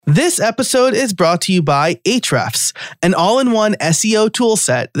This episode is brought to you by Ahrefs, an all-in-one SEO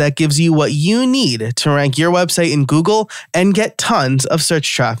toolset that gives you what you need to rank your website in Google and get tons of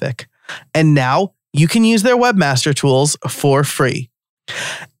search traffic. And now you can use their webmaster tools for free.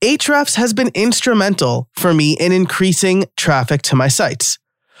 Ahrefs has been instrumental for me in increasing traffic to my sites.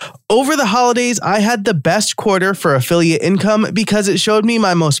 Over the holidays, I had the best quarter for affiliate income because it showed me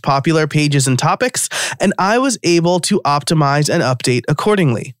my most popular pages and topics, and I was able to optimize and update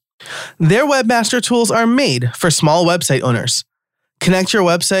accordingly. Their webmaster tools are made for small website owners. Connect your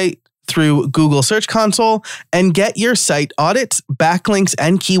website through Google Search Console and get your site audits, backlinks,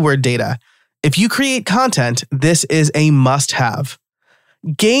 and keyword data. If you create content, this is a must-have.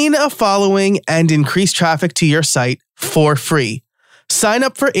 Gain a following and increase traffic to your site for free. Sign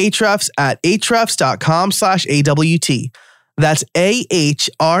up for Ahrefs at ahrefs.com/AWT. That's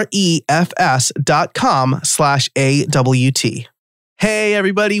ahrefs.com/AWT. Hey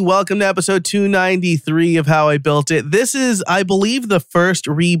everybody, welcome to episode 293 of How I Built It. This is, I believe, the first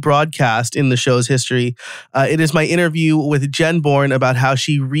rebroadcast in the show's history. It is my interview with Jen Bourne about how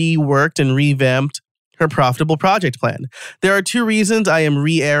she reworked and revamped her profitable project plan. There are two reasons I am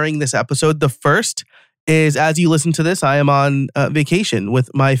re-airing this episode. The first is, as you listen to this, I am on vacation with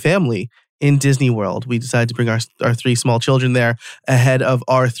my family in Disney World. We decided to bring our three small children there ahead of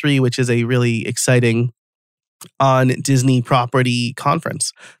R3, which is a really exciting on Disney property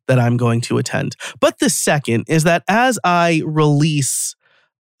conference that I'm going to attend. But the second is that as I release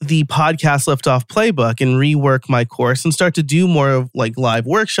the podcast Liftoff Playbook and rework my course and start to do more of like live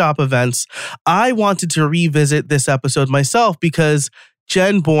workshop events, I wanted to revisit this episode myself because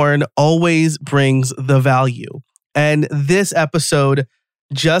Jen Bourne always brings the value. And this episode,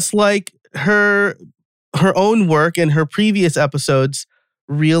 just like her own work and her previous episodes,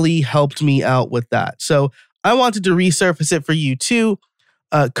 really helped me out with that. So I wanted to resurface it for you too.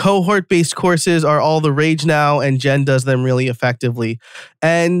 Cohort-based courses are all the rage now, and Jen does them really effectively.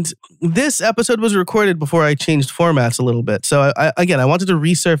 And this episode was recorded before I changed formats a little bit. So I wanted to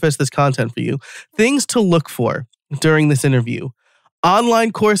resurface this content for you. Things to look for during this interview.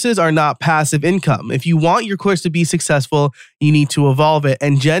 Online courses are not passive income. If you want your course to be successful, you need to evolve it.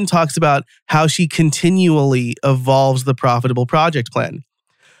 And Jen talks about how she continually evolves the profitable project plan.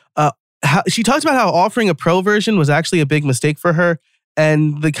 She talks about how offering a pro version was actually a big mistake for her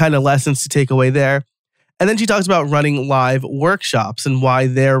and the kind of lessons to take away there. And then she talks about running live workshops and why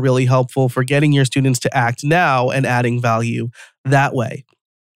they're really helpful for getting your students to act now and adding value that way.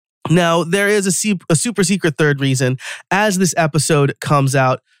 Now, there is a super secret third reason. As this episode comes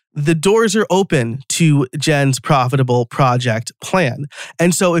out, the doors are open to Jen's profitable project plan.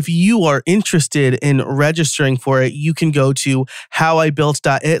 And so if you are interested in registering for it, you can go to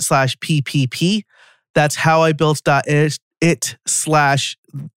howibuilt.it/PPP. That's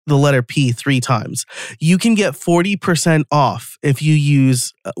howibuilt.it/P 3 times. You can get 40% off if you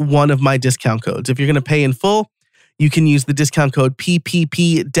use one of my discount codes. If you're going to pay in full, you can use the discount code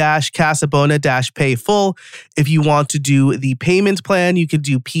PPP-Casabona-Pay Full. If you want to do the payment plan, you could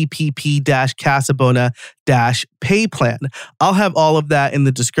do PPP-Casabona-Pay Plan. I'll have all of that in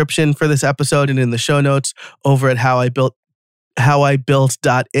the description for this episode and in the show notes over at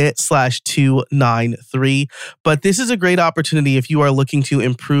howibuilt.it/293. But this is a great opportunity if you are looking to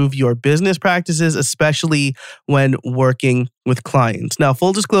improve your business practices, especially when working with clients. Now,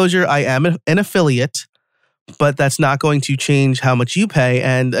 full disclosure, I am an affiliate, but that's not going to change how much you pay.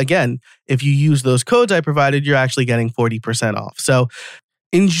 And again, if you use those codes I provided, you're actually getting 40% off. So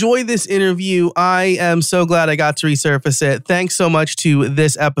enjoy this interview. I am so glad I got to resurface it. Thanks so much to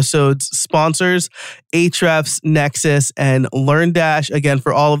this episode's sponsors, Ahrefs, Nexus, and LearnDash. Again,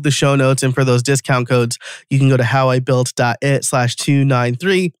 for all of the show notes and for those discount codes, you can go to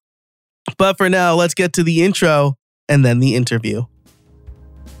howibuilt.it/293. But for now, let's get to the intro and then the interview.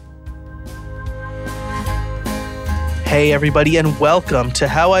 Hey everybody, and welcome to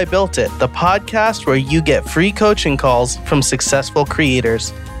How I Built It, the podcast where you get free coaching calls from successful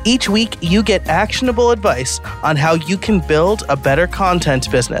creators. Each week, you get actionable advice on how you can build a better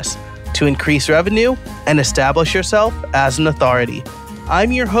content business to increase revenue and establish yourself as an authority.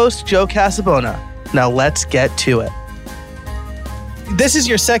 I'm your host, Joe Casabona. Now let's get to it. This is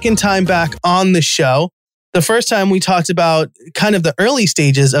your second time back on the show. The first time we talked about kind of the early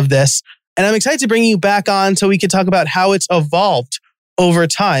stages of this, and I'm excited to bring you back on so we can talk about how it's evolved over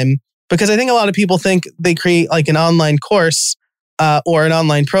time, because I think a lot of people think they create like an online course or an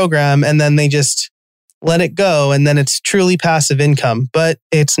online program and then they just let it go and then it's truly passive income, but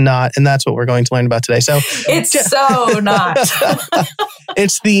it's not. And that's what we're going to learn about today. So it's so not.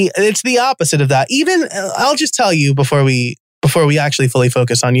 It's the opposite of that. Even I'll just tell you before we before we actually fully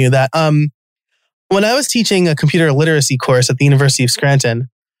focus on you, that when I was teaching a computer literacy course at the University of Scranton,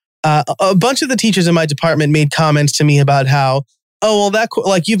 a bunch of the teachers in my department made comments to me about how, oh, well,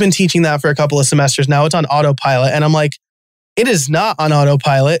 like you've been teaching that for a couple of semesters now. It's on autopilot. And I'm like, it is not on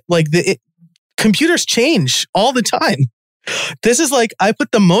autopilot. Like computers change all the time. This is like, I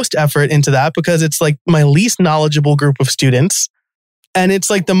put the most effort into that because it's like my least knowledgeable group of students. And it's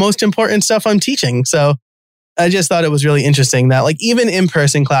like the most important stuff I'm teaching. So I just thought it was really interesting that like even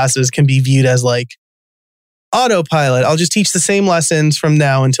in-person classes can be viewed as like autopilot. I'll just teach the same lessons from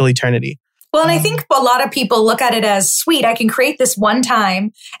now until eternity. Well, and I think a lot of people look at it as, sweet, I can create this one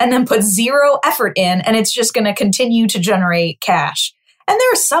time and then put zero effort in, and it's just going to continue to generate cash. And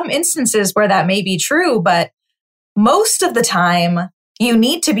there are some instances where that may be true, but most of the time, you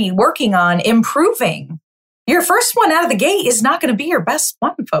need to be working on improving. Your first one out of the gate is not going to be your best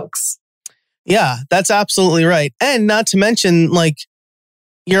one, folks. Yeah, that's absolutely right. And not to mention, like,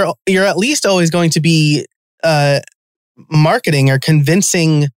 you're at least always going to be marketing or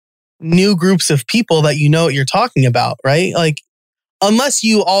convincing new groups of people that you know what you're talking about, right? Like, unless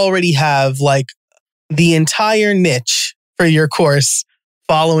you already have like the entire niche for your course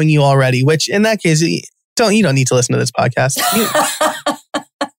following you already, which in that case, you don't need to listen to this podcast.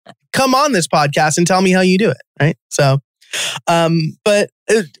 Come on this podcast and tell me how you do it, right? So, but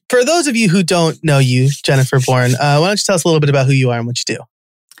for those of you who don't know you, Jennifer Bourne, why don't you tell us a little bit about who you are and what you do?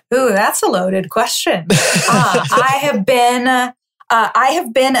 Ooh, that's a loaded question. I have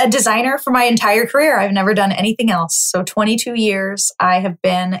been a designer for my entire career. I've never done anything else. So 22 years, I have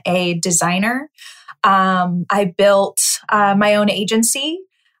been a designer. I built my own agency.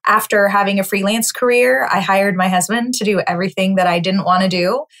 After having a freelance career, I hired my husband to do everything that I didn't want to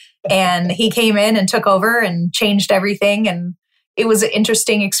do. And he came in and took over and changed everything. And it was an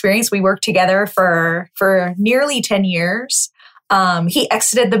interesting experience. We worked together for nearly 10 years. He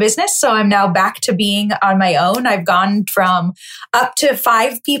exited the business, so I'm now back to being on my own. I've gone from up to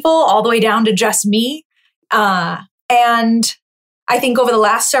 5 people all the way down to just me. And I think over the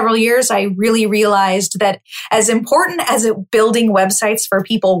last several years, I really realized that as important as building websites for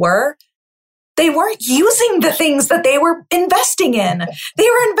people were, they weren't using the things that they were investing in. They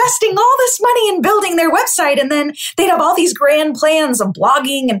were investing all this money in building their website, and then they'd have all these grand plans of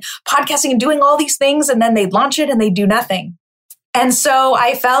blogging and podcasting and doing all these things, and then they'd launch it and they'd do nothing. And so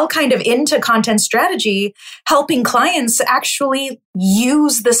I fell kind of into content strategy, helping clients actually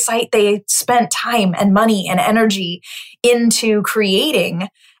use the site they spent time and money and energy into creating.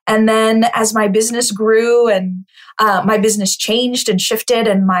 And then as my business grew and my business changed and shifted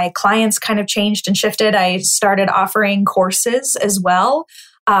and my clients kind of changed and shifted, I started offering courses as well.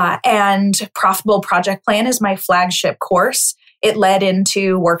 And Profitable Project Plan is my flagship course. It led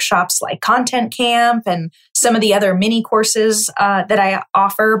into workshops like Content Camp and some of the other mini courses that I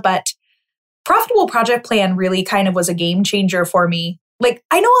offer. But Profitable Project Plan really kind of was a game changer for me. Like,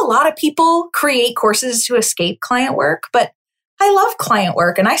 I know a lot of people create courses to escape client work, but I love client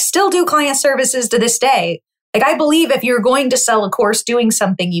work and I still do client services to this day. Like, I believe if you're going to sell a course doing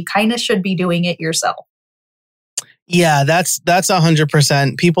something, you kind of should be doing it yourself. Yeah, that's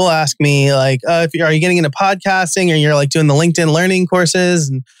 100%. People ask me like, are you getting into podcasting or you're like doing the LinkedIn Learning courses?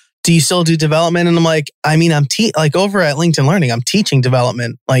 And do you still do development? And I'm like, I mean, I'm like over at LinkedIn Learning, I'm teaching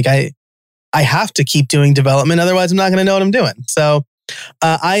development. Like I have to keep doing development. Otherwise I'm not going to know what I'm doing. So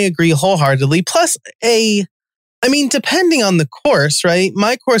I agree wholeheartedly. Plus depending on the course, right?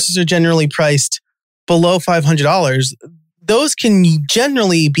 My courses are generally priced below $500. Those can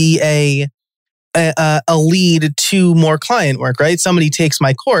generally be a lead to more client work, right? Somebody takes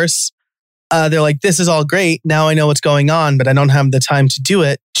my course. They're like, this is all great. Now I know what's going on, but I don't have the time to do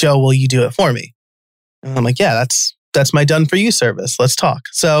it. Joe, will you do it for me? And I'm like, yeah, that's my done for you service. Let's talk.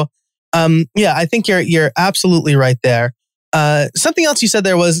 So, I think you're absolutely right there. Something else you said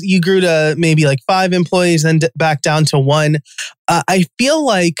there was you grew to maybe like 5 employees and back down to 1. I feel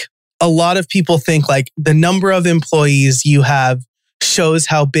like a lot of people think like the number of employees you have shows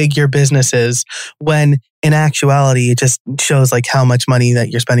how big your business is, when in actuality, it just shows like how much money that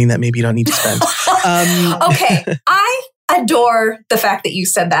you're spending that maybe you don't need to spend. Okay. I adore the fact that you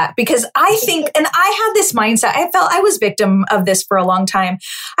said that, because I think, and I had this mindset, I felt I was victim of this for a long time.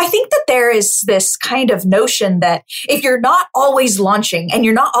 I think that there is this kind of notion that if you're not always launching and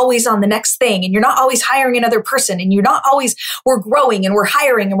you're not always on the next thing and you're not always hiring another person and you're not always, we're growing and we're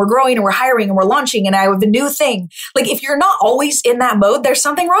hiring and we're growing and we're hiring and we're launching and I have a new thing. Like if you're not always in that mode, there's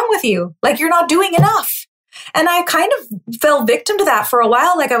something wrong with you. Like you're not doing enough. And I kind of fell victim to that for a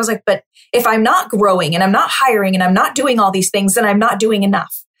while. Like I was like, but if I'm not growing and I'm not hiring and I'm not doing all these things, then I'm not doing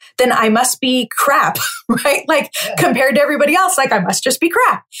enough. then I must be crap, right? Like compared to everybody else, like I must just be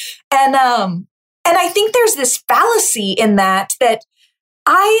crap. And I think there's this fallacy in that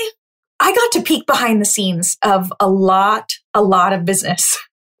I got to peek behind the scenes of a lot of business.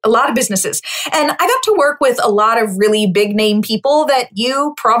 A lot of businesses. And I got to work with a lot of really big name people that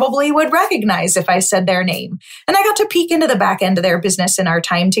you probably would recognize if I said their name. And I got to peek into the back end of their business in our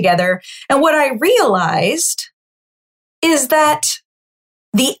time together. And what I realized is that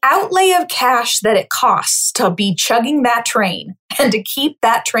the outlay of cash that it costs to be chugging that train and to keep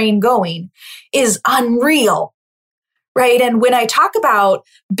that train going is unreal, right? And when I talk about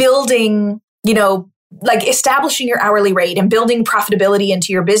building, like establishing your hourly rate and building profitability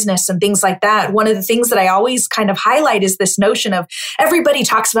into your business and things like that, one of the things that I always kind of highlight is this notion of everybody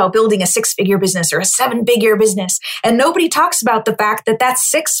talks about building a 6-figure business or a 7-figure business. And nobody talks about the fact that that's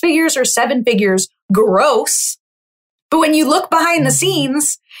 6 figures or 7 figures gross. But when you look behind the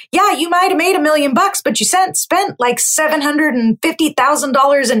scenes, yeah, you might have made $1 million, but you spent like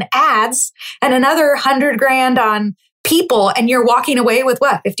 $750,000 in ads and another $100,000 on people, and you're walking away with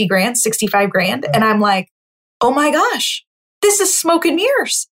what, 50 grand, 65 grand. And I'm like, oh my gosh, this is smoke and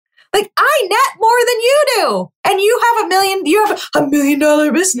mirrors. Like I net more than you do. And you have $1 million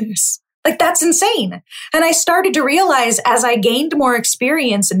business. Like that's insane. And I started to realize as I gained more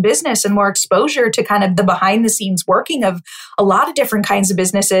experience in business and more exposure to kind of the behind the scenes working of a lot of different kinds of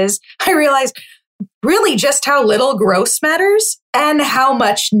businesses, I realized really just how little gross matters and how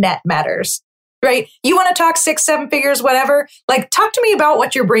much net matters. Right? You want to talk 6, 7 figures, whatever, like talk to me about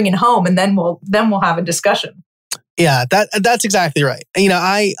what you're bringing home and then we'll have a discussion. Yeah, that's exactly right.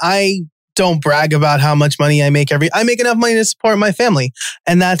 I don't brag about how much money I make I make enough money to support my family.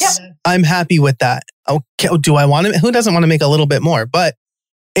 And I'm happy with that. Okay, who doesn't want to make a little bit more? But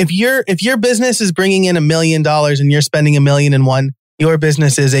if your business is bringing in $1 million and you're spending $1 million in one, your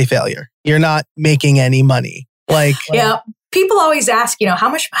business is a failure. You're not making any money. Yeah. People always ask, how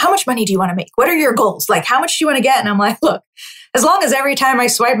much money do you want to make? What are your goals? Like, how much do you want to get? And I'm like, look, as long as every time I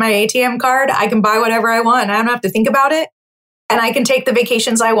swipe my ATM card, I can buy whatever I want and I don't have to think about it. And I can take the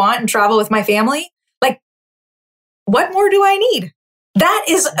vacations I want and travel with my family. Like, what more do I need? That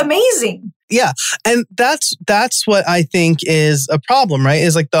is amazing. Yeah. And that's what I think is a problem, right?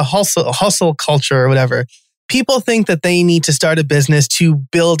 Is like the hustle culture or whatever. People think that they need to start a business to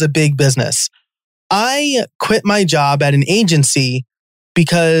build a big business. I quit my job at an agency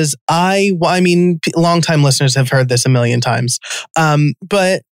because longtime listeners have heard this a million times.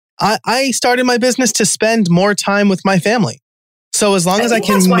 But I started my business to spend more time with my family. So as long as I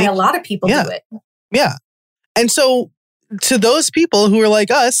can that's why a lot of people do it. Yeah. And so to those people who are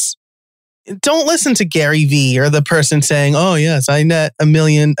like us, don't listen to Gary Vee or the person saying, oh yes, I net $1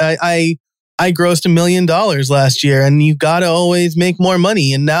 million. I grossed $1 million last year and you got to always make more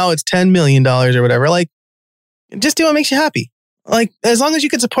money. And now it's $10 million or whatever. Like, just do what makes you happy. Like, as long as you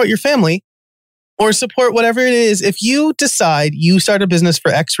can support your family or support whatever it is, if you decide you start a business for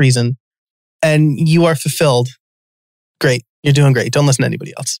X reason and you are fulfilled, great. You're doing great. Don't listen to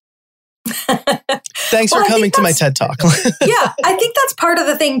anybody else. Thanks for coming to my TED Talk. Yeah, I think that's part of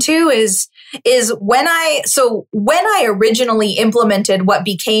the thing too is when I originally implemented what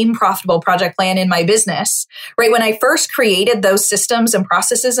became Profitable Project Plan in my business, right? When I first created those systems and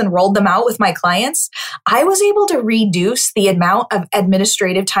processes and rolled them out with my clients, I was able to reduce the amount of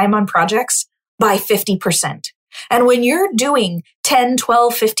administrative time on projects by 50%. And when you're doing 10,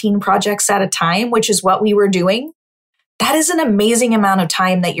 12, 15 projects at a time, which is what we were doing, that is an amazing amount of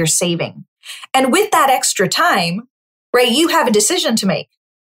time that you're saving. And with that extra time, right, you have a decision to make.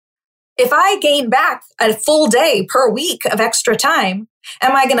 If I gain back a full day per week of extra time,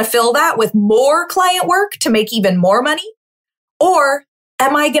 am I going to fill that with more client work to make even more money? Or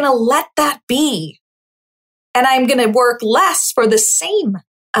am I going to let that be? And I'm going to work less for the same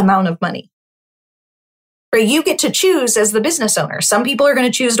amount of money. Right? You get to choose as the business owner. Some people are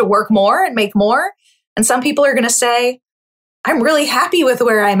going to choose to work more and make more. And some people are going to say, I'm really happy with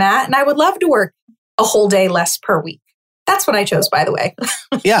where I'm at and I would love to work a whole day less per week. That's what I chose, by the way.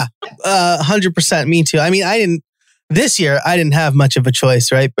 Yeah, 100%. Me too. I mean, this year, I didn't have much of a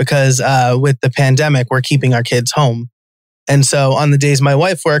choice, right? Because with the pandemic, we're keeping our kids home. And so on the days my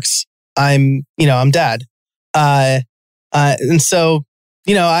wife works, I'm dad. And so,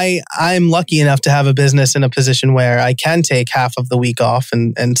 I'm lucky enough to have a business in a position where I can take half of the week off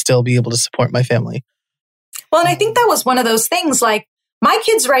and still be able to support my family. Well, and I think that was one of those things, like my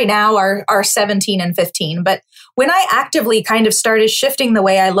kids right now are 17 and 15, but when I actively kind of started shifting the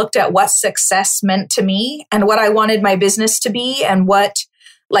way I looked at what success meant to me and what I wanted my business to be and what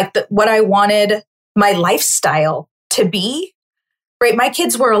I wanted my lifestyle to be, right? My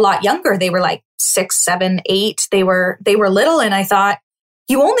kids were a lot younger. They were like 6, 7, 8. They were little. And I thought,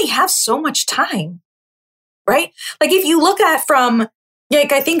 you only have so much time, right? Like if you look at from,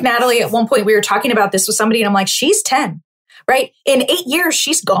 like, I think Natalie, at one point we were talking about this with somebody and I'm like, she's 10, right? In 8 years,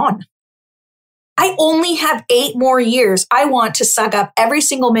 she's gone. I only have 8 more years. I want to suck up every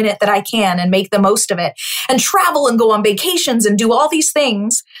single minute that I can and make the most of it and travel and go on vacations and do all these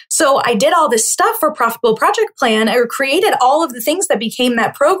things. So I did all this stuff for Profitable Project Plan, or created all of the things that became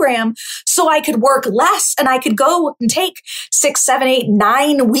that program so I could work less and I could go and take 6, 7, 8,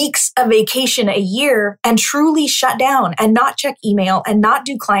 9 weeks of vacation a year and truly shut down and not check email and not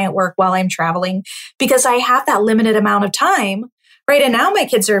do client work while I'm traveling, because I have that limited amount of time. Right. And now my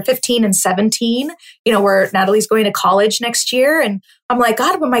kids are 15 and 17, where Natalie's going to college next year. And I'm like,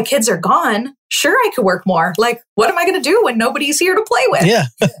 God, when my kids are gone, sure, I could work more. Like, what am I going to do when nobody's here to play with? Yeah.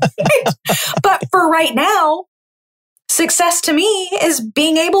 But for right now, success to me is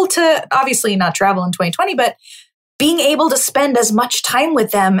being able to, obviously not travel in 2020, but being able to spend as much time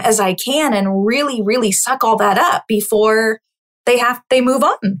with them as I can and really, really suck all that up before they move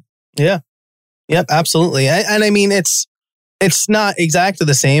on. Yeah. Yep, absolutely. And I mean, it's not exactly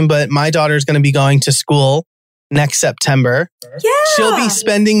the same, but my daughter's going to be going to school next September. Yeah. She'll be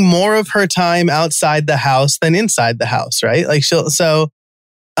spending more of her time outside the house than inside the house, right? Like it's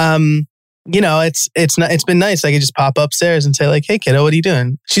been nice. I could just pop upstairs and say like, hey kiddo, what are you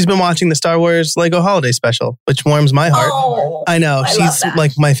doing? She's been watching the Star Wars Lego Holiday Special, which warms my heart. Oh, I know. She's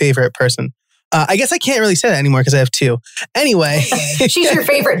like my favorite person. I guess I can't really say that anymore because I have 2. Anyway. She's your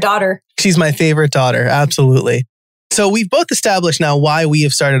favorite daughter. She's my favorite daughter. Absolutely. So we've both established now why we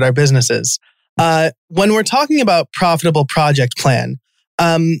have started our businesses. When we're talking about Profitable Project Plan,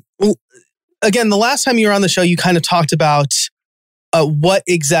 again, the last time you were on the show, you kind of talked about what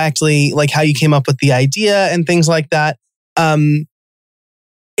exactly, like how you came up with the idea and things like that. It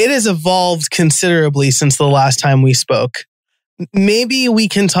has evolved considerably since the last time we spoke. Maybe we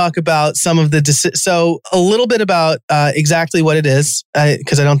can talk about some of the, so a little bit about exactly what it is,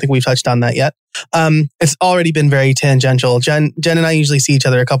 because I don't think we've touched on that yet. It's already been very tangential. Jen and I usually see each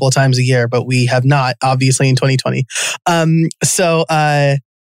other a couple of times a year, but we have not, obviously, in 2020. So a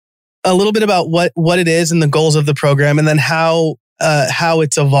little bit about what it is and the goals of the program, and then how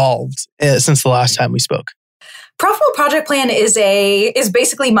it's evolved since the last time we spoke. Profitable Project Plan is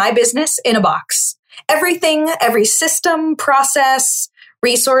basically my business in a box. Everything, every system, process,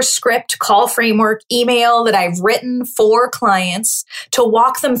 resource, script, call framework, email that I've written for clients to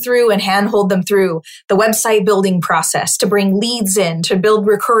walk them through and handhold them through the website building process, to bring leads in, to build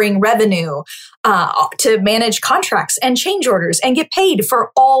recurring revenue, to manage contracts and change orders and get paid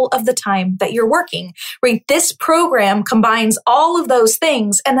for all of the time that you're working. Right? This program combines all of those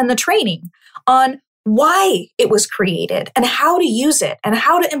things and then the training on why it was created and how to use it and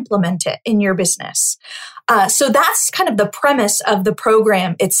how to implement it in your business. So that's kind of the premise of the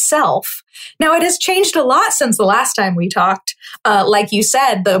program itself. Now, it has changed a lot since the last time we talked. Like you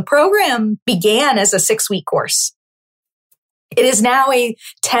said, the program began as a 6-week course. It is now a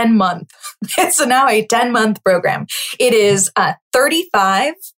 10-month. It's now a 10-month program. It is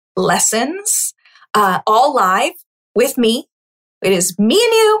 35 lessons, all live with me. It is me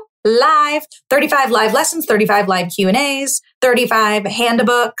and you. Live, 35 live lessons, 35 live Q&As, 35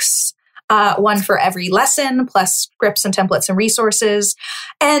 handbooks, one for every lesson, plus scripts and templates and resources.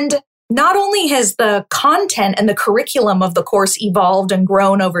 And not only has the content and the curriculum of the course evolved and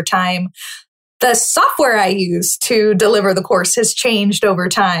grown over time, the software I use to deliver the course has changed over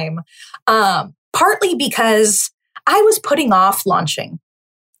time, partly because I was putting off launching.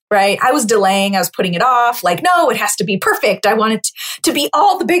 Right? I was delaying. I was putting it off. Like, no, it has to be perfect. I want it to be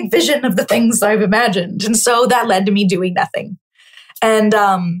all the big vision of the things I've imagined. And so that led to me doing nothing. And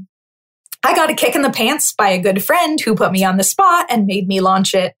I got a kick in the pants by a good friend who put me on the spot and made me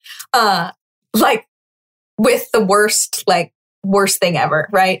launch it with the worst thing ever.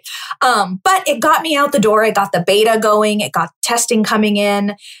 Right? But it got me out the door. It got the beta going. It got testing coming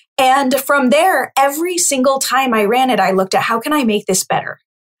in. And from there, every single time I ran it, I looked at how can I make this better?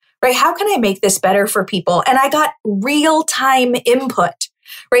 Right? How can I make this better for people? And I got real-time input,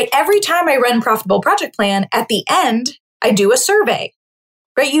 right? Every time I run Profitable Project Plan, at the end, I do a survey,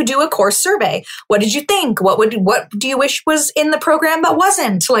 right? You do a course survey. What did you think? What do you wish was in the program that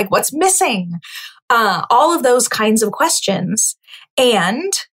wasn't? Like, what's missing? All of those kinds of questions.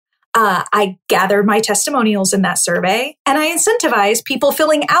 And I gathered my testimonials in that survey, and I incentivize people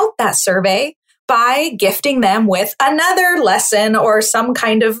filling out that survey by gifting them with another lesson or some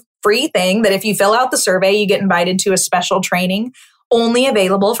kind of free thing that if you fill out the survey, you get invited to a special training only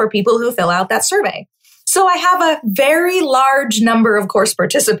available for people who fill out that survey. So I have a very large number of course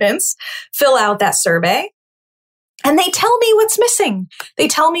participants fill out that survey. And they tell me what's missing. They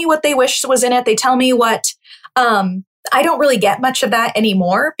tell me what they wish was in it. They tell me what, I don't really get much of that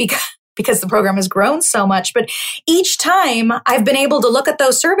anymore because the program has grown so much. But each time I've been able to look at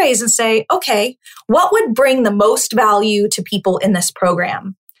those surveys and say, okay, what would bring the most value to people in this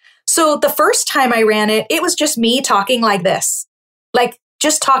program? So the first time I ran it, it was just me talking like this, like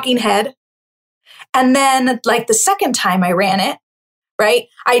just talking head. And then like the second time I ran it, right,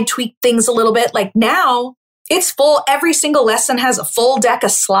 I tweaked things a little bit. Like now, it's full. Every single lesson has a full deck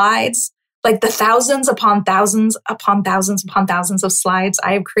of slides, like the thousands upon thousands upon thousands upon thousands of slides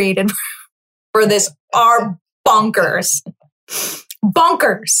I have created for this are bonkers.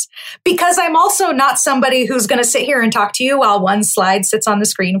 Bonkers. Because I'm also not somebody who's going to sit here and talk to you while one slide sits on the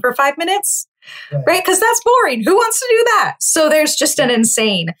screen for 5 minutes, right? Because that's boring. Who wants to do that? So there's just an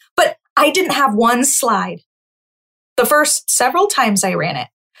insane. But I didn't have one slide the first several times I ran it.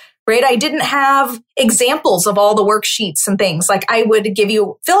 Right? I didn't have examples of all the worksheets and things. Like I would give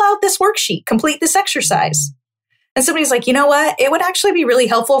you, fill out this worksheet, complete this exercise. And somebody's like, you know what? It would actually be really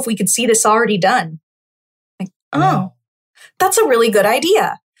helpful if we could see this already done. Like, oh, that's a really good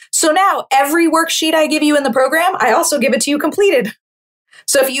idea. So now every worksheet I give you in the program, I also give it to you completed.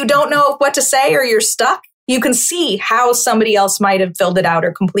 So if you don't know what to say or you're stuck, you can see how somebody else might have filled it out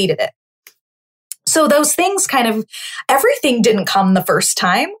or completed it. So those things everything didn't come the first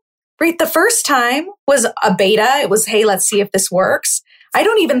time. Right. The first time was a beta. It was, hey, let's see if this works. I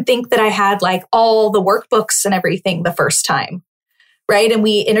don't even think that I had like all the workbooks and everything the first time. Right. And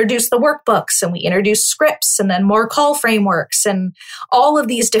we introduced the workbooks and we introduced scripts and then more call frameworks and all of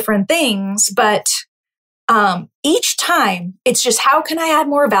these different things. But each time it's just, how can I add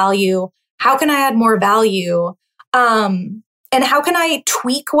more value? How can I add more value? And how can I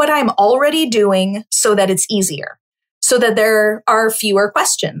tweak what I'm already doing so that it's easier? So that there are fewer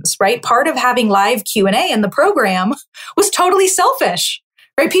questions, right? Part of having live Q&A in the program was totally selfish,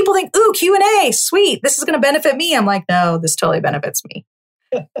 right? People think, ooh, Q&A, sweet. This is going to benefit me. I'm like, no, this totally benefits me.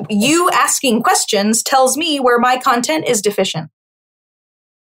 You asking questions tells me where my content is deficient,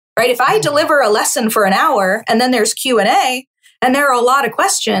 right? If I deliver a lesson for an hour and then there's Q&A and there are a lot of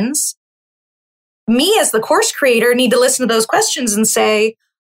questions, me as the course creator need to listen to those questions and say,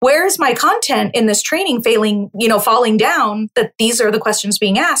 where's my content in this training falling down that these are the questions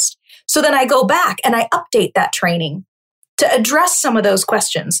being asked? So then I go back and I update that training to address some of those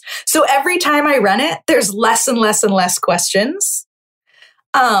questions. So every time I run it, there's less and less and less questions.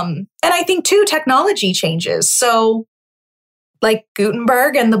 And I think too, technology changes. So like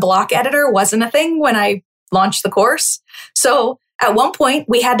Gutenberg and the block editor wasn't a thing when I launched the course. So at one point,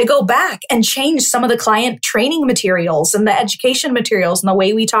 we had to go back and change some of the client training materials and the education materials and the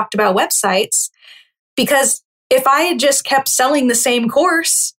way we talked about websites. Because if I had just kept selling the same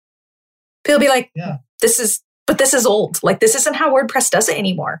course, people would be like, this is old. Like, this isn't how WordPress does it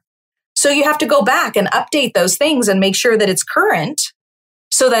anymore. So you have to go back and update those things and make sure that it's current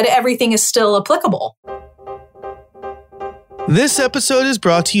so that everything is still applicable. This episode is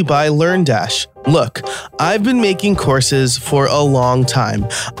brought to you by LearnDash. Look, I've been making courses for a long time.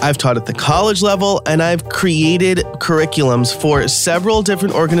 I've taught at the college level, and I've created curriculums for several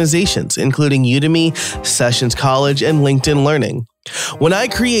different organizations, including Udemy, Sessions College, and LinkedIn Learning. When I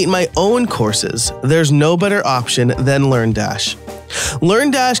create my own courses, there's no better option than LearnDash.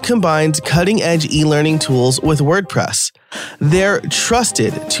 LearnDash combines cutting-edge e-learning tools with WordPress. They're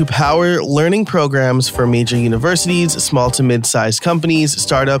trusted to power learning programs for major universities, small to mid-sized companies,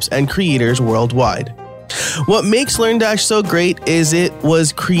 startups, and creators worldwide. What makes LearnDash so great is it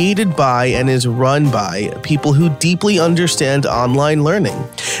was created by and is run by people who deeply understand online learning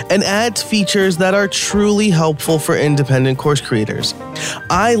and adds features that are truly helpful for independent course creators.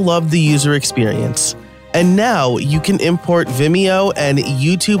 I love the user experience. And now you can import Vimeo and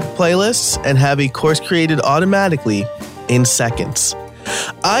YouTube playlists and have a course created automatically in seconds.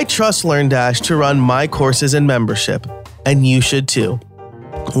 I trust LearnDash to run my courses and membership, and you should too.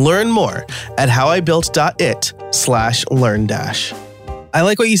 Learn more at howibuilt.it/LearnDash. I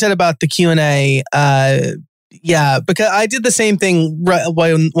like what you said about the Q&A. Because I did the same thing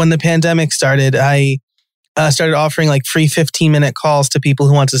when the pandemic started. I started offering like free 15-minute calls to people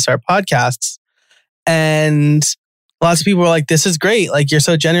who want to start podcasts. And lots of people were like, this is great. Like, you're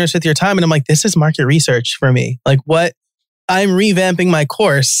so generous with your time. And I'm like, this is market research for me. Like, what? I'm revamping my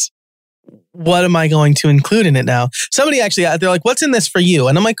course. What am I going to include in it now? Somebody actually, they're like, what's in this for you?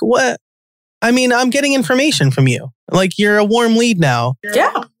 And I'm like, what? I mean, I'm getting information from you. Like, you're a warm lead now.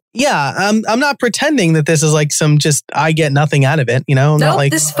 Yeah. Yeah, I'm not pretending that this is like some just I get nothing out of it, I'm not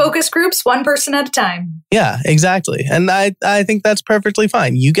like this focus group's one person at a time. Yeah, exactly. And I think that's perfectly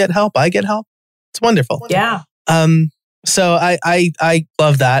fine. You get help, I get help. It's wonderful. Yeah. So I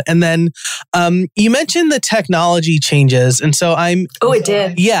love that. And then you mentioned the technology changes, and so it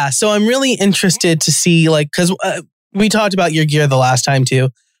did. Yeah, so I'm really interested to see cuz we talked about your gear the last time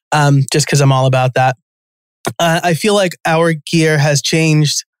too. Just cuz I'm all about that. I feel like our gear has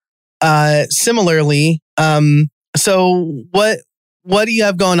changed similarly. So what do you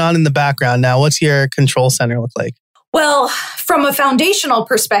have going on in the background now? What's your control center look like? Well, from a foundational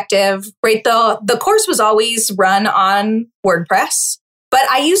perspective, right, the course was always run on WordPress, but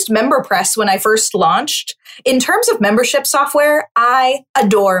I used MemberPress when I first launched. In terms of membership software, I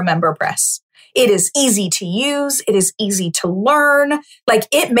adore MemberPress. It is easy to use. It is easy to learn.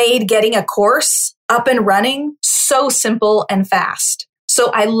 It made getting a course up and running so simple and fast. So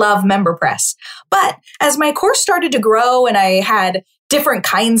I love MemberPress. But as my course started to grow and I had different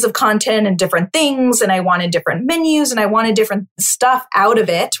kinds of content and different things, and I wanted different menus and I wanted different stuff out of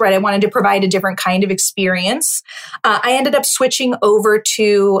it, right? I wanted to provide a different kind of experience. I ended up switching over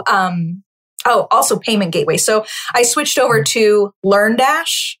to, also Payment Gateway. So I switched over to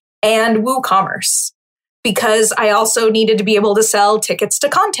LearnDash and WooCommerce because I also needed to be able to sell tickets to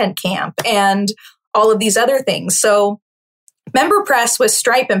Content Camp and all of these other things. So MemberPress with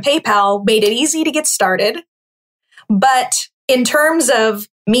Stripe and PayPal made it easy to get started. But in terms of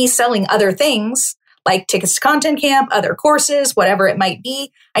me selling other things, like tickets to Content Camp, other courses, whatever it might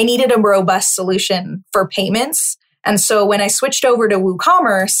be, I needed a robust solution for payments. And so when I switched over to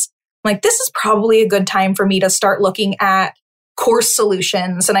WooCommerce, I'm like, this is probably a good time for me to start looking at course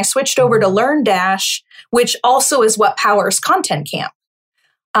solutions. And I switched over to LearnDash, which also is what powers Content Camp.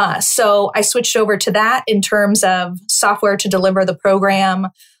 So I switched over to that in terms of software to deliver the program.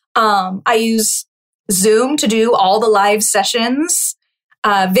 I use Zoom to do all the live sessions,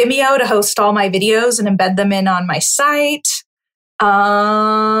 Vimeo to host all my videos and embed them in on my site.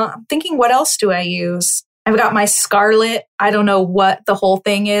 I'm thinking, what else do I use? I've got my Scarlett. I don't know what the whole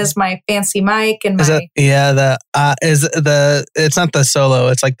thing is. My fancy mic and my it's not the Solo.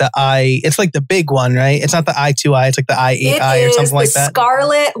 It's like the I. It's like the big one, right? It's not the i2i. It's like the i8i or something like that.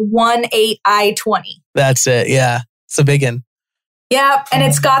 Scarlett 18i20. That's it. Yeah, it's a big one. Yep, and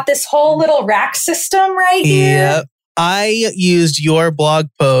it's got this whole little rack system right here. Yep. I used your blog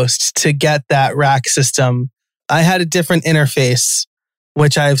post to get that rack system. I had a different interface,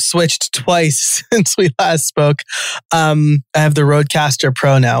 which I've switched twice since we last spoke. I have the Rodecaster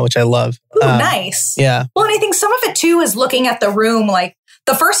Pro now, which I love. Ooh, nice. Yeah. Well, and I think some of it too is looking at the room. Like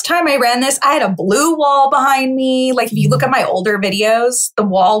the first time I ran this, I had a blue wall behind me. Like if you look at my older videos, the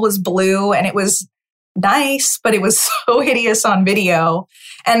wall was blue and it was nice, but it was so hideous on video.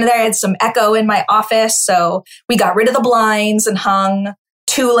 And then I had some echo in my office. So we got rid of the blinds and hung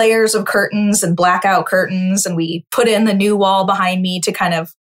 2 layers of curtains and blackout curtains. And we put in the new wall behind me to kind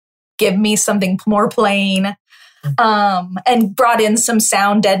of give me something more plain. And brought in some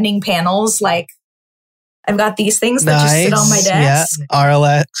sound deadening panels. Like I've got these things that just sit on my desk. Yeah.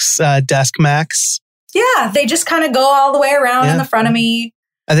 RLX Desk Max. Yeah, they just kind of go all the way around in the front of me.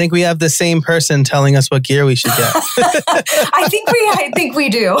 I think we have the same person telling us what gear we should get. I think we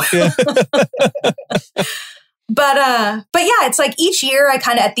do. Yeah. But yeah, it's like each year I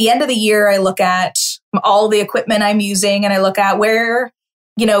kind of at the end of the year I look at all the equipment I'm using and I look at where,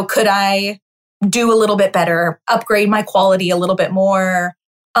 could I do a little bit better, upgrade my quality a little bit more.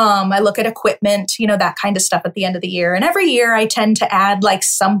 I look at equipment, that kind of stuff at the end of the year. And every year I tend to add like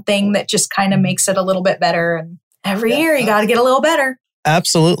something that just kind of makes it a little bit better. And every year you got to get a little better.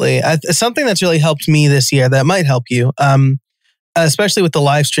 Absolutely. Something that's really helped me this year that might help you, especially with the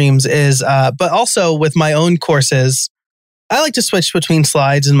live streams is, but also with my own courses, I like to switch between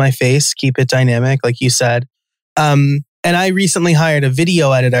slides in my face, keep it dynamic, like you said. And I recently hired a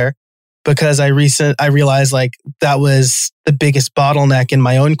video editor because I realized like that was the biggest bottleneck in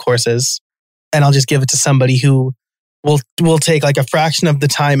my own courses. And I'll just give it to somebody who will take like a fraction of the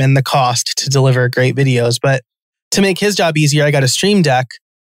time and the cost to deliver great videos. But to make his job easier, I got a Stream Deck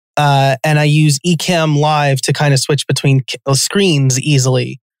and I use Ecamm Live to kind of switch between screens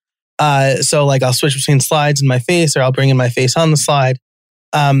easily. So like I'll switch between slides in my face or I'll bring in my face on the slide.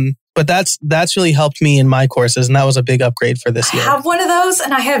 But that's really helped me in my courses, and that was a big upgrade for this year. I have one of those,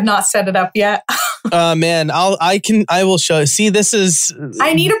 and I have not set it up yet. Man, I will show. See, this is.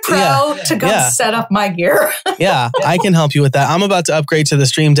 I need a pro to go set up my gear. Yeah, I can help you with that. I'm about to upgrade to the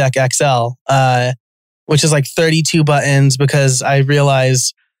Stream Deck XL, which is like 32 buttons because I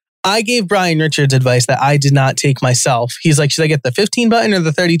realized I gave Brian Richards advice that I did not take myself. He's like, should I get the 15 button or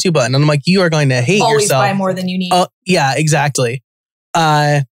the 32 button? And I'm like, you are going to hate Always yourself. buy more than you need. Yeah, exactly.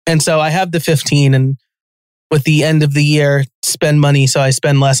 And so I have the 15, and with the end of the year, spend money so I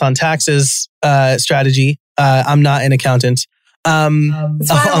spend less on taxes strategy. I'm not an accountant. That's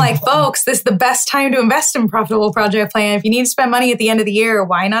why I'm like, folks, this is the best time to invest in Profitable Project Plan. If you need to spend money at the end of the year,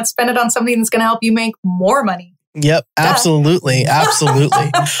 why not spend it on something that's going to help you make more money? Yep, absolutely.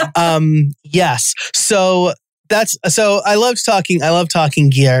 Absolutely. Yes. So I love talking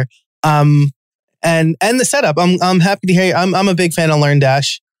gear. And the setup. I'm happy to hear you. I'm a big fan of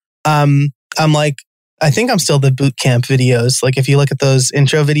LearnDash. I think I'm still the boot camp videos. Like if you look at those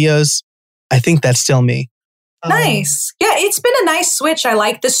intro videos, I think that's still me. Nice. Yeah, it's been a nice switch. I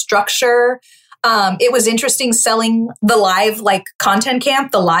like the structure. It was interesting selling the live content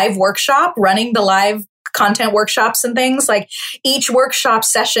camp, the live workshop, running the live content workshops and things. Like each workshop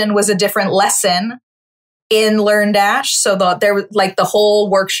session was a different lesson in LearnDash. So the whole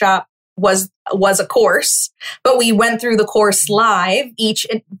workshop was a course, but we went through the course live each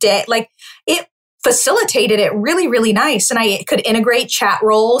day. Like it facilitated it really, really nice. And I could integrate chat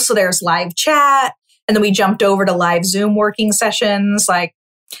roles. So there's live chat. And then we jumped over to live Zoom working sessions. Like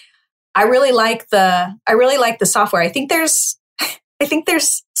I really like the software. I think there's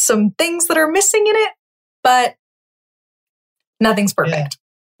some things that are missing in it, but nothing's perfect.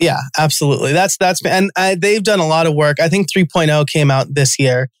 Yeah, absolutely. That's and they've done a lot of work. I think 3.0 came out this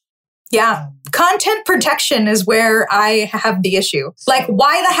year. Yeah. Content protection is where I have the issue. Like,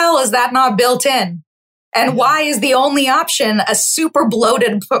 why the hell is that not built in? And why is the only option a super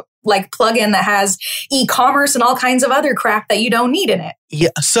bloated plugin that has e-commerce and all kinds of other crap that you don't need in it?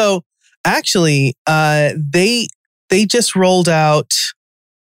 Yeah. So actually, they just rolled out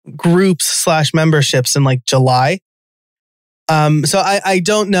groups / memberships in July. So I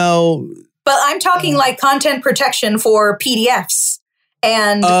don't know. But I'm talking content protection for PDFs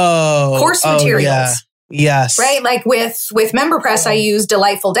and course materials. Yeah. Yes. Right? Like with MemberPress, I use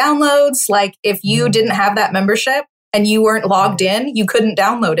Delightful Downloads. Like if you didn't have that membership and you weren't logged in, you couldn't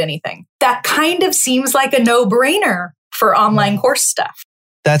download anything. That kind of seems like a no-brainer for online course stuff.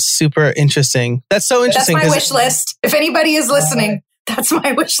 That's super interesting. That's so interesting. That's my wish list. If anybody is listening, that's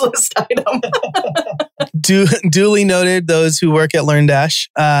my wish list item. Duly noted, those who work at LearnDash.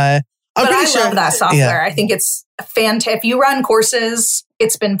 I love that software. Yeah. I think it's fantastic. If you run courses,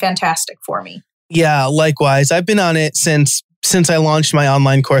 it's been fantastic for me. Yeah, likewise. I've been on it since I launched my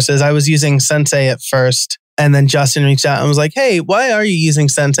online courses. I was using Sensei at first, and then Justin reached out and was like, "Hey, why are you using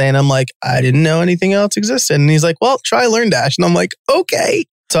Sensei?" And I'm like, "I didn't know anything else existed." And he's like, "Well, try LearnDash." And I'm like, "Okay."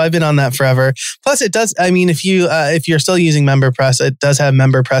 So I've been on that forever. Plus, it does. I mean, if you're still using MemberPress, it does have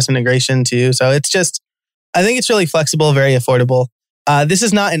MemberPress integration too. So it's just, I think it's really flexible, very affordable. This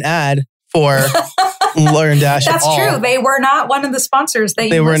is not an ad for LearnDash. That's true. They were not one of the sponsors.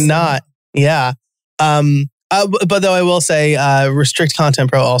 They were not. Yeah. But though I will say, Restrict Content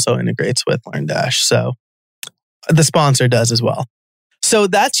Pro also integrates with LearnDash. So the sponsor does as well. So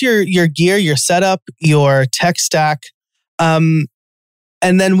that's your gear, your setup, your tech stack.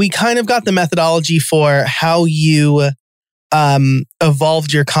 And then we kind of got the methodology for how you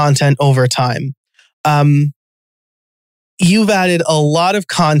evolved your content over time. You've added a lot of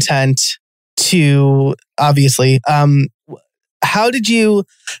content to, obviously. How did you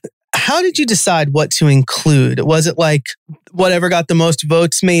decide what to include? Was it like whatever got the most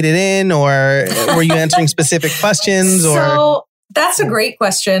votes made it in, or were you answering specific questions? So that's a great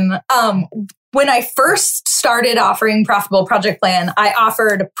question. When I first started offering Profitable Project Plan, I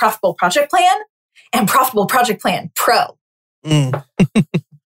offered Profitable Project Plan and Profitable Project Plan Pro. That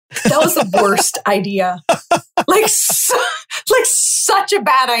was the worst idea. Such a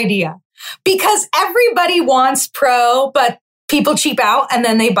bad idea. Because everybody wants Pro, but people cheap out and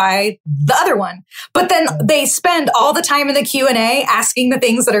then they buy the other one. But then they spend all the time in the Q&A asking the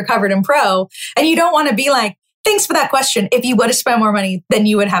things that are covered in Pro. And you don't want to be like, thanks for that question. If you would have spent more money, then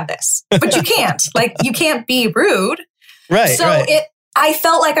you would have this. But you can't. You can't be rude. Right. So I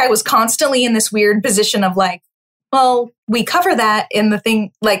felt like I was constantly in this weird position of we cover that in the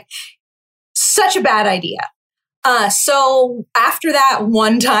thing, such a bad idea. So after that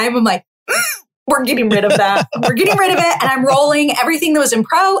one time, I'm like, we're getting rid of that. We're getting rid of it. And I'm rolling everything that was in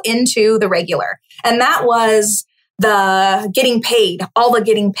Pro into the regular. And that was the getting paid, all the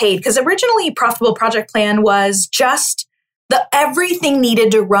getting paid. Because originally Profitable Project Plan was just everything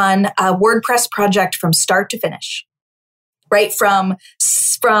needed to run a WordPress project from start to finish, right? From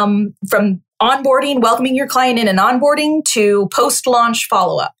onboarding, welcoming your client in and onboarding to post-launch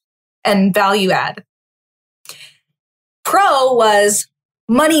follow-up and value add. Pro was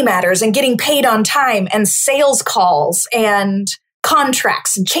money matters and getting paid on time and sales calls and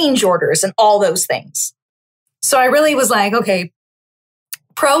contracts and change orders and all those things. So I really was like, okay,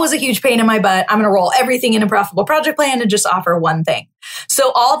 Pro was a huge pain in my butt. I'm going to roll everything in a Profitable Project Plan and just offer one thing.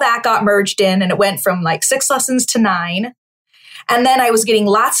 So all that got merged in, and it went from like 6 lessons to 9. And then I was getting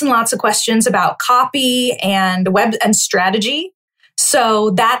lots and lots of questions about copy and web and strategy.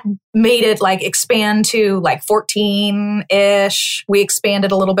 So that made it like expand to like 14-ish. We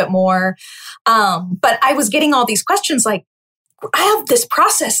expanded a little bit more. But I was getting all these questions like, I have this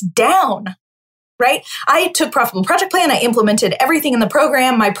process down, right? I took Profitable Project Plan. I implemented everything in the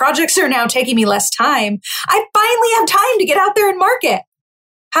program. My projects are now taking me less time. I finally have time to get out there and market.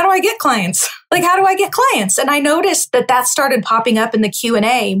 How do I get clients? Like, how do I get clients? And I noticed that started popping up in the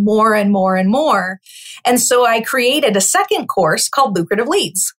Q&A more and more and more. And so I created a second course called Lucrative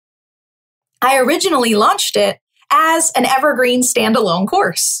Leads. I originally launched it as an evergreen standalone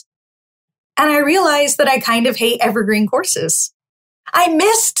course. And I realized that I kind of hate evergreen courses. I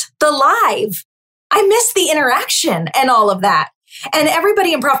missed the live. I missed the interaction and all of that. And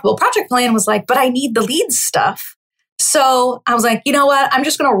everybody in Profitable Project Plan was like, but I need the leads stuff. So I was like, you know what? I'm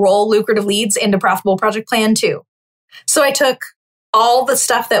just going to roll Lucrative Leads into Profitable Project Plan too. So I took all the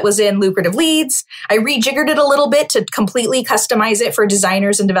stuff that was in Lucrative Leads. I rejiggered it a little bit to completely customize it for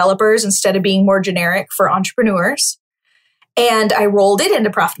designers and developers instead of being more generic for entrepreneurs. And I rolled it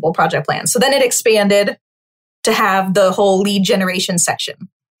into Profitable Project Plan. So then it expanded to have the whole lead generation section.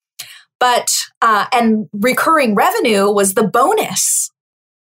 But, and recurring revenue was the bonus.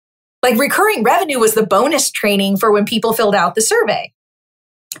 Like recurring revenue was the bonus training for when people filled out the survey.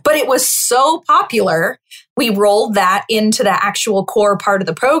 But it was so popular, we rolled that into the actual core part of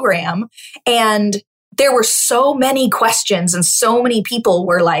the program. And there were so many questions and so many people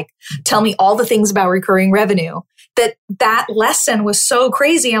were like, tell me all the things about recurring revenue. That lesson was so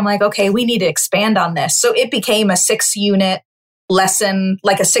crazy. I'm like, okay, we need to expand on this. So it became a 6-unit lesson,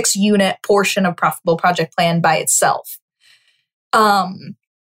 like a 6-unit portion of Profitable Project Plan by itself.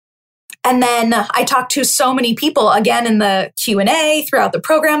 And then I talked to so many people again in the Q&A throughout the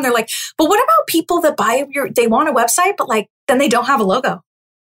program. They're like, but what about people that they want a website, but like, then they don't have a logo.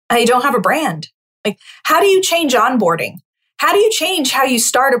 They don't have a brand. Like, how do you change onboarding? How do you change how you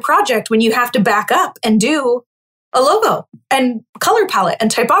start a project when you have to back up and do a logo and color palette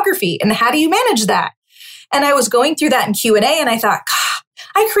and typography? And how do you manage that? And I was going through that in Q&A and I thought,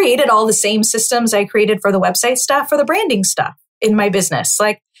 I created all the same systems I created for the website stuff, for the branding stuff in my business.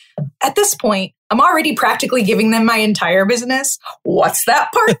 Like, at this point, I'm already practically giving them my entire business. What's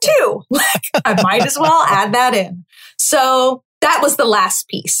that part too? Like, I might as well add that in. So that was the last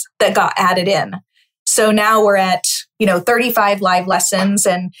piece that got added in. So now we're at, 35 live lessons,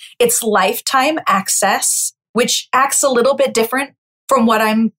 and it's lifetime access, which acts a little bit different from what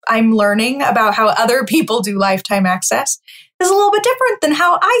I'm learning about how other people do lifetime access. Is a little bit different than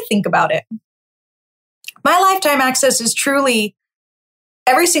how I think about it. My lifetime access is truly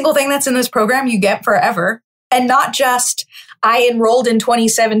every single thing that's in this program you get forever, and not just I enrolled in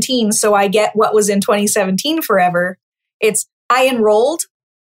 2017, so I get what was in 2017 forever. It's I enrolled,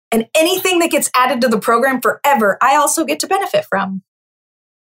 and anything that gets added to the program forever, I also get to benefit from.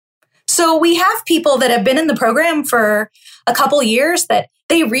 So we have people that have been in the program for a couple years that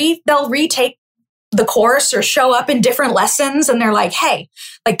they'll retake the course or show up in different lessons, and they're like, hey,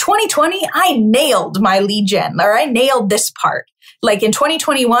 like 2020, I nailed my lead gen, or I nailed this part. Like in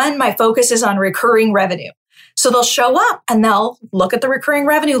 2021, my focus is on recurring revenue. So they'll show up and they'll look at the recurring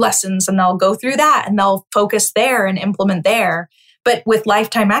revenue lessons and they'll go through that and they'll focus there and implement there. But with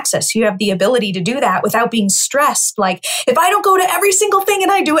lifetime access, you have the ability to do that without being stressed. Like, if I don't go to every single thing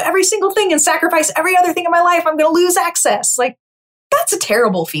and I do every single thing and sacrifice every other thing in my life, I'm going to lose access. Like, that's a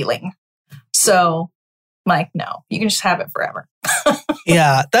terrible feeling. So, like, no, you can just have it forever.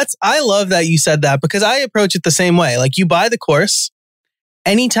 Yeah, I love that you said that, because I approach it the same way. Like, you buy the course.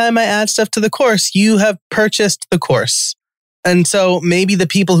 Anytime I add stuff to the course, you have purchased the course. And so maybe the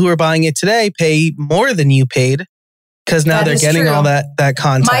people who are buying it today pay more than you paid, because now they're getting all that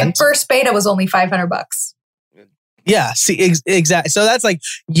content. My first beta was only $500. Yeah, see, exactly. So that's like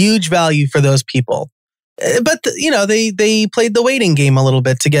huge value for those people. But they played the waiting game a little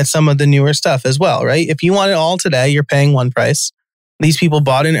bit to get some of the newer stuff as well, right? If you want it all today, you're paying one price. These people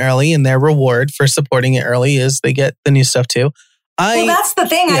bought in early, and their reward for supporting it early is they get the new stuff too. Well, that's the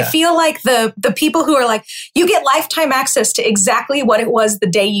thing. Yeah. I feel like the people who are like, you get lifetime access to exactly what it was the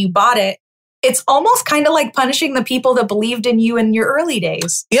day you bought it. It's almost kind of like punishing the people that believed in you in your early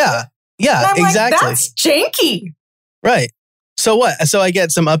days. Yeah, exactly. Like, that's janky. Right. So what? So I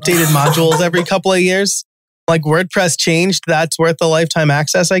get some updated modules every couple of years? like WordPress changed, that's worth the lifetime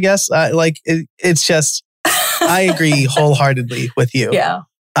access, I guess. It's just, I agree wholeheartedly with you. Yeah.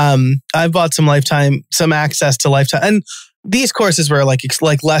 I bought some access to lifetime, and these courses were like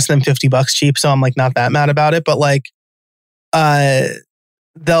less than $50 cheap. So I'm like not that mad about it, but like,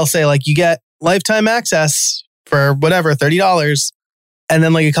 they'll say like you get lifetime access for whatever, $30. And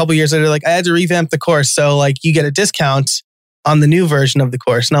then like a couple years later, like I had to revamp the course. So like you get a discount on the new version of the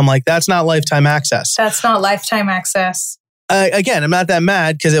course. And I'm like, that's not lifetime access. That's not lifetime access. Again, I'm not that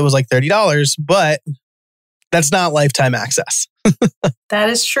mad because it was like $30, but that's not lifetime access. That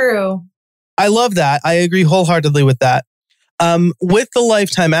is true. I love that. I agree wholeheartedly with that. With the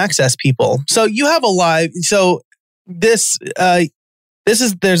lifetime access people. So you have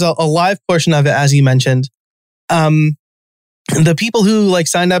there's a live portion of it, as you mentioned. The people who like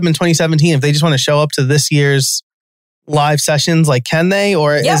signed up in 2017, if they just want to show up to this year's live sessions, like can they?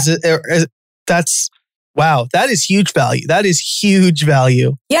 Or wow, that is huge value. That is huge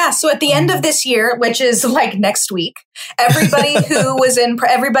value. Yeah. So at the end of this year, which is like next week, everybody who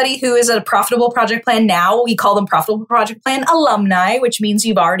is a Profitable Project Plan now, we call them Profitable Project Plan alumni, which means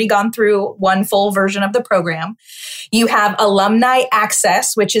you've already gone through one full version of the program. You have alumni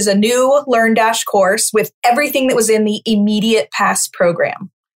access, which is a new LearnDash course with everything that was in the immediate past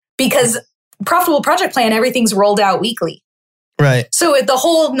program. Because Profitable Project Plan, everything's rolled out weekly. Right. So the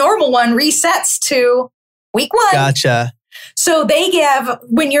whole normal one resets to week 1. Gotcha. So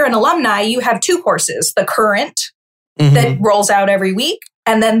when you're an alumni, you have 2 courses, the current that rolls out every week,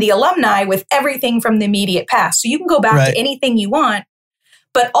 and then the alumni with everything from the immediate past. So you can go back to anything you want,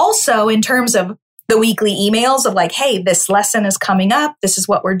 but also in terms of the weekly emails of like, hey, this lesson is coming up. This is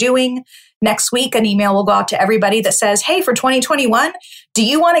what we're doing. Next week, an email will go out to everybody that says, hey, for 2021, do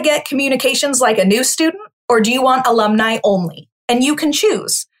you want to get communications like a new student or do you want alumni only? And you can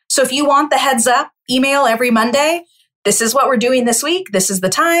choose. So if you want the heads up email every Monday, this is what we're doing this week. This is the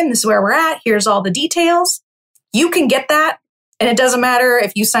time. This is where we're at. Here's all the details. You can get that. And it doesn't matter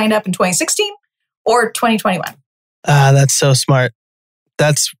if you signed up in 2016 or 2021. That's so smart.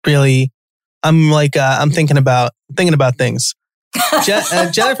 That's really, I'm thinking about things.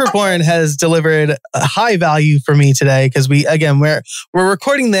 Jennifer Bourne has delivered a high value for me today because we're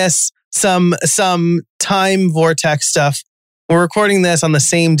recording this, some time vortex stuff. We're recording this on the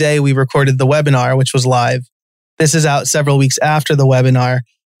same day we recorded the webinar, which was live. This is out several weeks after the webinar.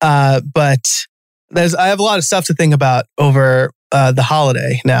 But I have a lot of stuff to think about over the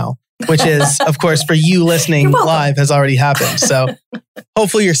holiday now, which is, of course, for you listening live has already happened. So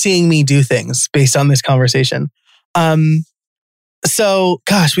hopefully you're seeing me do things based on this conversation. So,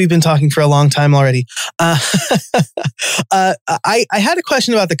 gosh, we've been talking for a long time already. I had a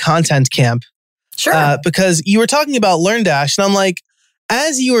question about the content camp. Sure. Because you were talking about LearnDash, and I'm like,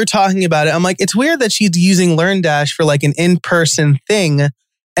 as you were talking about it, I'm like, it's weird that she's using LearnDash for like an in-person thing.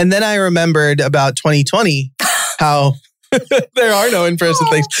 And then I remembered about 2020, how there are no in-person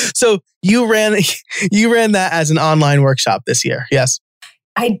things. So you ran that as an online workshop this year. Yes.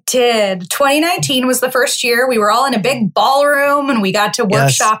 I did. 2019 was the first year. We were all in a big ballroom and we got to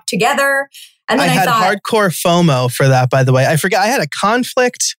workshop together. And then I had thought, hardcore FOMO for that, by the way. I forgot I had a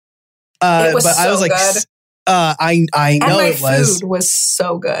conflict. It was but so I was like, good. I know and it was. my food was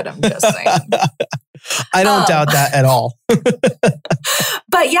so good. I'm just saying. I don't doubt that at all.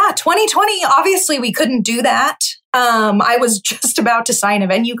 But yeah, 2020, obviously we couldn't do that. I was just about to sign a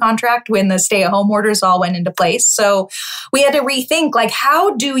venue contract when the stay-at-home orders all went into place. So we had to rethink, like,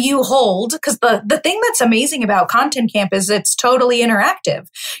 how do you hold? Because the thing that's amazing about Content Camp is it's totally interactive.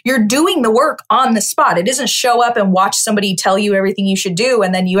 You're doing the work on the spot. It isn't show up and watch somebody tell you everything you should do,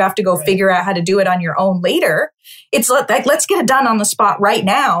 and then you have to go figure out how to do it on your own later. It's like, let's get it done on the spot right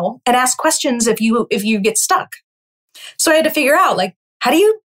now and ask questions if you get stuck. So I had to figure out, like,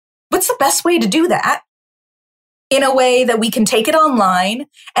 what's the best way to do that in a way that we can take it online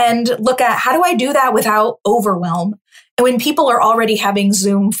and look at how do I do that without overwhelm? And when people are already having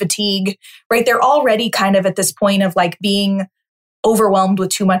Zoom fatigue, right? They're already kind of at this point of like being overwhelmed with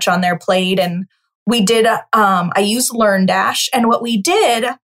too much on their plate. And we did, I used LearnDash. And what we did,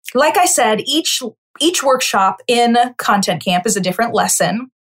 like I said, each workshop in Content Camp is a different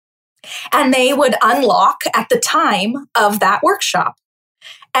lesson. And they would unlock at the time of that workshop.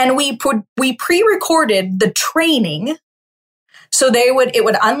 And we pre-recorded the training. So it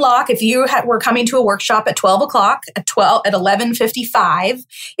would unlock if you were coming to a workshop at 12 o'clock, at 11:55,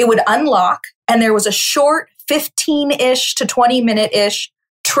 it would unlock. And there was a short 15-ish to 20-minute-ish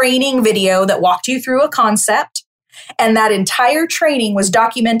training video that walked you through a concept. And that entire training was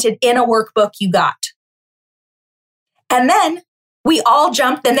documented in a workbook you got. And then we all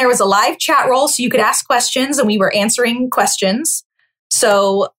jumped. Then there was a live chat roll so you could ask questions and we were answering questions.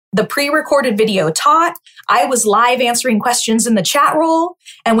 So the pre-recorded video taught, I was live answering questions in the chat roll.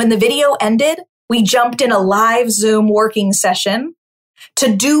 And when the video ended, we jumped in a live Zoom working session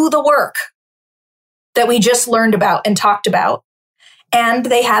to do the work that we just learned about and talked about. And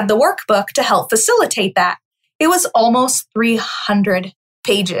they had the workbook to help facilitate that. It was almost 300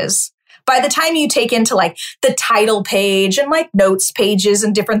 pages. By the time you take into like the title page and like notes pages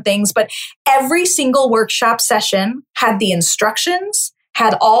and different things, but every single workshop session had the instructions,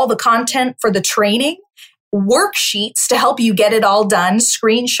 had all the content for the training, worksheets to help you get it all done,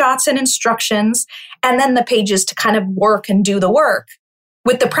 screenshots and instructions, and then the pages to kind of work and do the work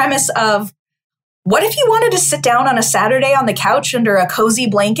with the premise of, what if you wanted to sit down on a Saturday on the couch under a cozy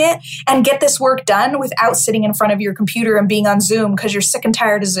blanket and get this work done without sitting in front of your computer and being on Zoom because you're sick and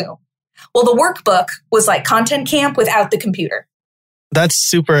tired of Zoom? Well, the workbook was like Content Camp without the computer. That's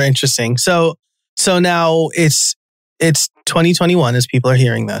super interesting. So now it's 2021 as people are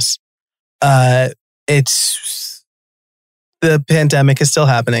hearing this. It's the pandemic is still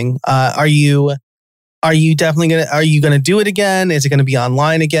happening. Are you definitely gonna do it again? Is it gonna be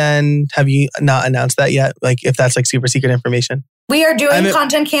online again? Have you not announced that yet? Like if that's like super secret information. We are doing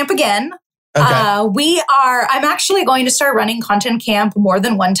Content Camp again. Okay. I'm actually going to start running Content Camp more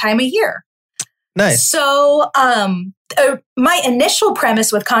than one time a year. Nice. So, my initial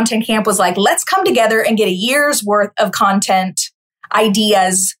premise with Content Camp was like, let's come together and get a year's worth of content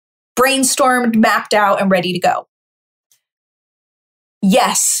ideas brainstormed, mapped out, and ready to go.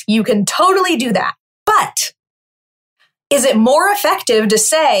 Yes, you can totally do that. But is it more effective to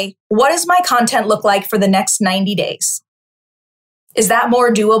say, what does my content look like for the next 90 days? Is that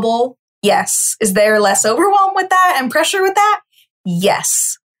more doable? Yes. Is there less overwhelm with that and pressure with that?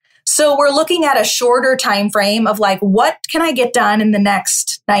 Yes. So we're looking at a shorter time frame of like, what can I get done in the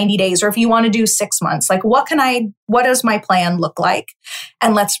next 90 days? Or if you want to do 6 months, like what does my plan look like?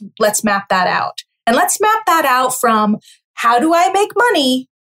 And let's map that out. And let's map that out from how do I make money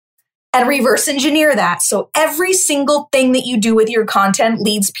and reverse engineer that. So every single thing that you do with your content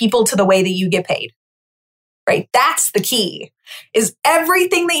leads people to the way that you get paid, right? That's the key, is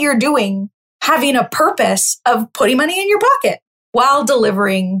everything that you're doing having a purpose of putting money in your pocket while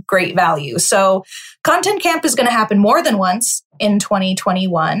delivering great value. So Content Camp is going to happen more than once in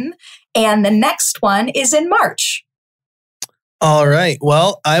 2021. And the next one is in March. All right.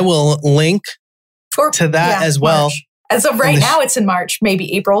 Well, I will link to that as well. March. As of right now, it's in March,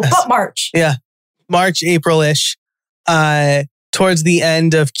 maybe April, but March. Yeah. March, April-ish, towards the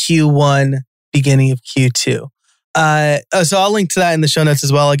end of Q1, beginning of Q2. So I'll link to that in the show notes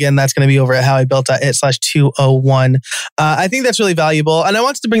as well. Again, that's going to be over at howibuilt.it/201. I think that's really valuable. And I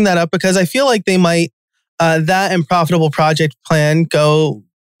wanted to bring that up because I feel like they might, that and Profitable Project Plan go,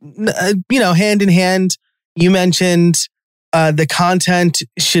 hand in hand. You mentioned the content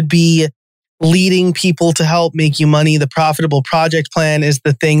should be leading people to help make you money. The Profitable Project Plan is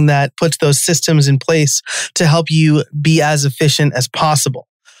the thing that puts those systems in place to help you be as efficient as possible.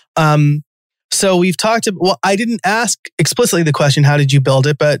 So we've talked about, well, I didn't ask explicitly the question, how did you build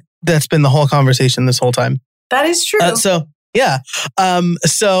it? But that's been the whole conversation this whole time. That is true. So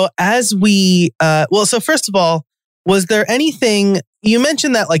as we, so first of all, was there anything, you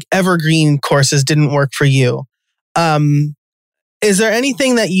mentioned that like evergreen courses didn't work for you. Is there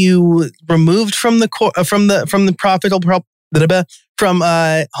anything that you removed from the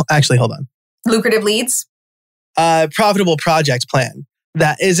actually, hold on. Lucrative Leads? Profitable Project Plan.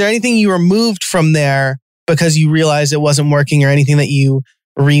 Is there anything you removed from there because you realized it wasn't working, or anything that you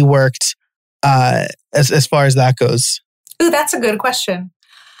reworked as far as that goes? Ooh, that's a good question.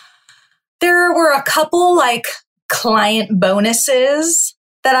 There were a couple like client bonuses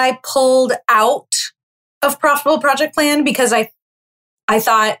that I pulled out of Profitable Project Plan because I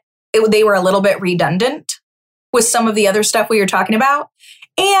thought they were a little bit redundant with some of the other stuff we were talking about.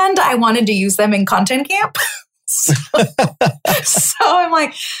 And I wanted to use them in Content Camp. So I'm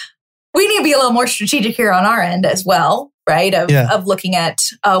like, we need to be a little more strategic here on our end as well, right? Of looking at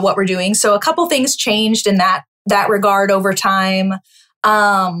what we're doing. So a couple things changed in that regard over time.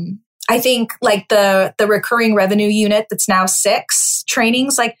 I think like the recurring revenue unit that's now 6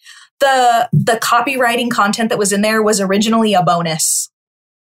 trainings, like the copywriting content that was in there was originally a bonus.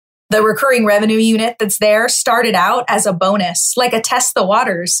 The recurring revenue unit that's there started out as a bonus, like a test the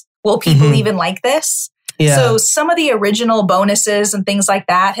waters. Will people even like this? Yeah. So some of the original bonuses and things like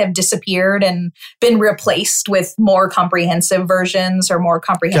that have disappeared and been replaced with more comprehensive versions or more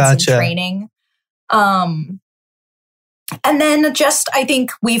comprehensive training. And then just, I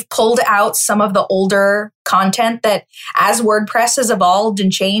think we've pulled out some of the older content that as WordPress has evolved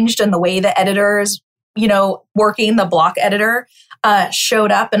and changed and the way the editors, working the block editor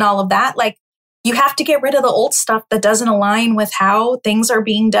showed up and all of that, like you have to get rid of the old stuff that doesn't align with how things are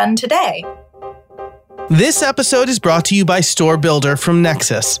being done today. This episode is brought to you by Store Builder from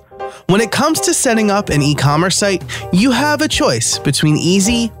Nexus. When it comes to setting up an e-commerce site, you have a choice between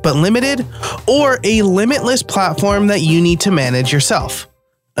easy but limited or a limitless platform that you need to manage yourself.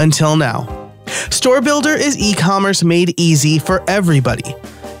 Until now. Store Builder is e-commerce made easy for everybody.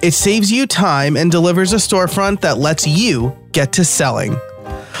 It saves you time and delivers a storefront that lets you get to selling.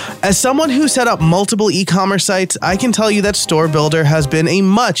 As someone who set up multiple e-commerce sites, I can tell you that Store Builder has been a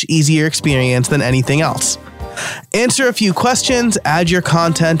much easier experience than anything else. Answer a few questions, add your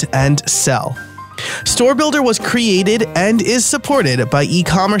content, and sell. Store Builder was created and is supported by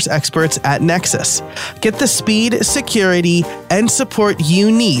e-commerce experts at Nexus. Get the speed, security, and support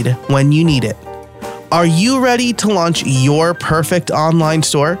you need when you need it. Are you ready to launch your perfect online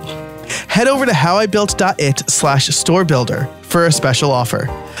store? Head over to howibuilt.it/storebuilder for a special offer.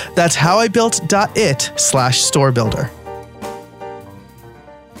 That's howibuilt.it/storebuilder.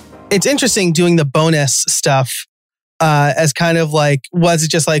 It's interesting doing the bonus stuff as kind of like, was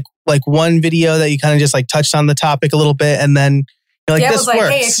it just like one video that you kind of just like touched on the topic a little bit and then you're like, it this was like,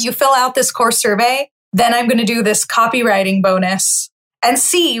 works. hey, if you fill out this course survey, then I'm going to do this copywriting bonus and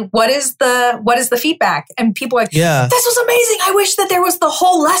see what is the feedback. And people are like, yeah, this was amazing. I wish that there was the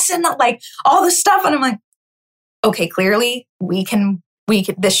whole lesson, like all this stuff. And I'm like, okay, clearly we can,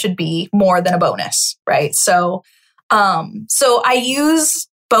 this should be more than a bonus, right? So I use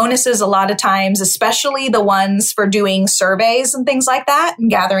bonuses a lot of times, especially the ones for doing surveys and things like that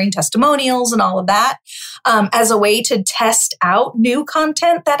and gathering testimonials and all of that, as a way to test out new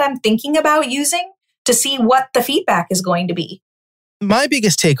content that I'm thinking about using to see what the feedback is going to be. My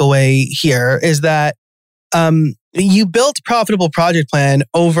biggest takeaway here is that you built Profitable Project Plan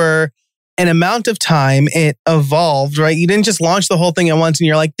over an amount of time. It evolved, right? You didn't just launch the whole thing at once and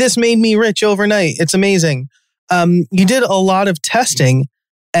you're like, this made me rich overnight. It's amazing. You did a lot of testing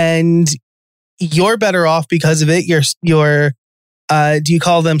and you're better off because of it. Your do you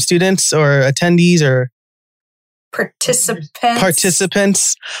call them students or attendees or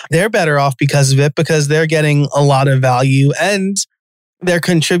participants? They're better off because of it because they're getting a lot of value and they're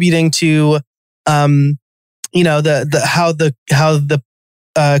contributing to how the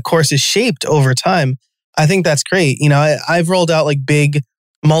course is shaped over time. I think that's great. I've rolled out like big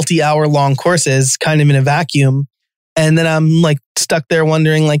multi-hour long courses kind of in a vacuum. And then I'm like stuck there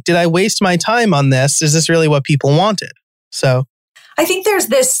wondering, like, did I waste my time on this? Is this really what people wanted? So I think there's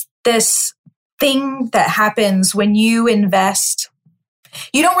this thing that happens when you invest.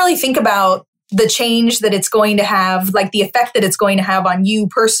 You don't really think about the change that it's going to have, like the effect that it's going to have on you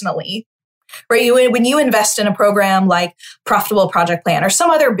personally, right? When you invest in a program like Profitable Project Plan or some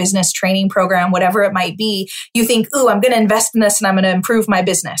other business training program, whatever it might be, you think, ooh, I'm going to invest in this and I'm going to improve my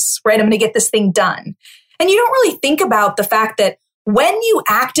business, right? I'm going to get this thing done. And you don't really think about the fact that when you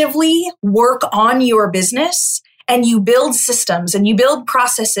actively work on your business and you build systems and you build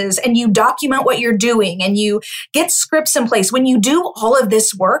processes and you document what you're doing and you get scripts in place, when you do all of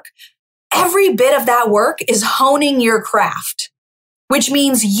this work, every bit of that work is honing your craft, which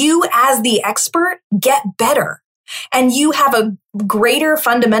means you as the expert get better and you have a greater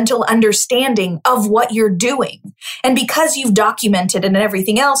fundamental understanding of what you're doing. And because you've documented it and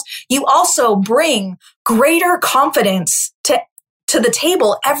everything else, you also bring greater confidence to the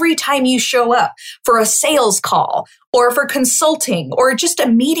table every time you show up for a sales call or for consulting or just a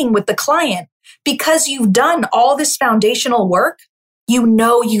meeting with the client. Because you've done all this foundational work, you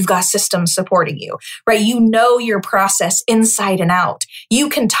know you've got systems supporting you, right? You know your process inside and out. You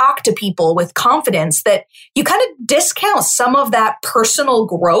can talk to people with confidence that you kind of discount some of that personal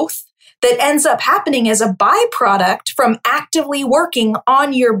growth that ends up happening as a byproduct from actively working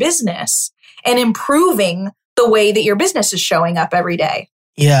on your business and improving the way that your business is showing up every day.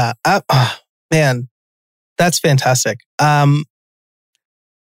 Yeah. Man, that's fantastic.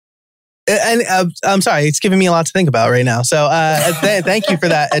 And I'm sorry, it's giving me a lot to think about right now. So thank you for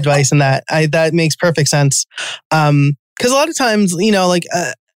that advice and that makes perfect sense. Because a lot of times,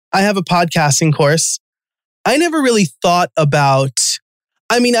 I have a podcasting course. I never really thought about,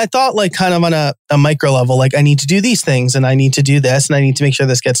 I thought like kind of on a micro level, like I need to do these things and I need to do this and I need to make sure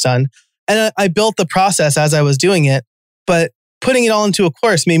this gets done. And I built the process as I was doing it, but putting it all into a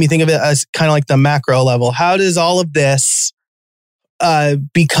course made me think of it as kind of like the macro level. How does all of this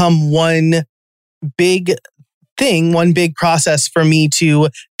become one big thing, one big process for me to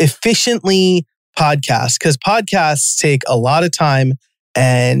efficiently podcasts, because podcasts take a lot of time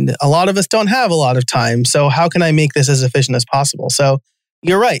and a lot of us don't have a lot of time. So how can I make this as efficient as possible? So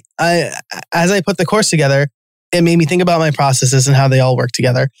you're right. As I put the course together, it made me think about my processes and how they all work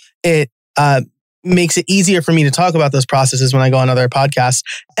together. It makes it easier for me to talk about those processes when I go on other podcasts.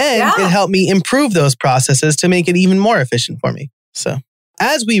 And it helped me improve those processes to make it even more efficient for me. So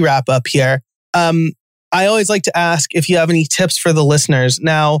as we wrap up here, I always like to ask if you have any tips for the listeners.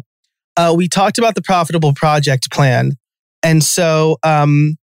 Now, we talked about the Profitable Project Plan. And so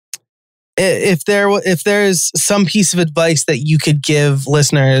if there's some piece of advice that you could give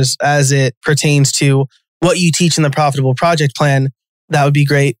listeners as it pertains to what you teach in the Profitable Project Plan, that would be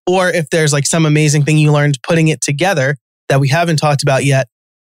great. Or if there's like some amazing thing you learned putting it together that we haven't talked about yet,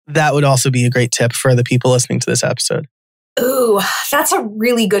 that would also be a great tip for the people listening to this episode. Ooh, that's a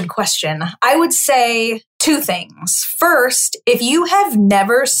really good question. I would say two things. First, if you have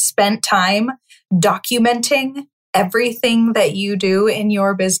never spent time documenting everything that you do in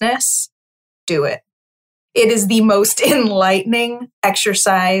your business, do it. It is the most enlightening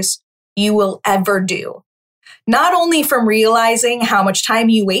exercise you will ever do. Not only from realizing how much time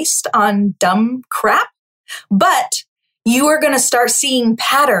you waste on dumb crap, but you are going to start seeing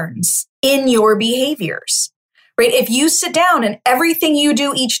patterns in your behaviors. Right? If you sit down and everything you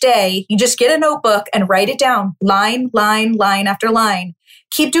do each day, you just get a notebook and write it down, line after line.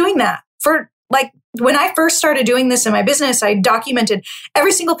 Keep doing that. For like when I first started doing this in my business, I documented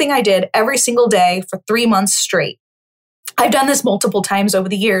every single thing I did every single day for 3 months straight. I've done this multiple times over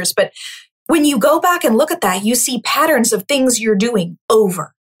the years, but when you go back and look at that, you see patterns of things you're doing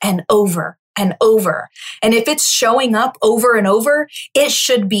over and over and over. And if it's showing up over and over, it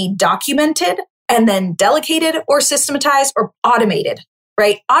should be documented and then delegated or systematized or automated,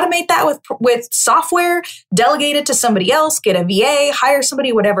 right? Automate that with software, delegate it to somebody else, get a VA, hire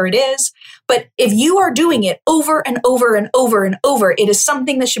somebody, whatever it is. But if you are doing it over and over and over and over, it is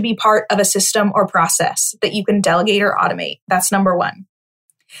something that should be part of a system or process that you can delegate or automate. That's number one.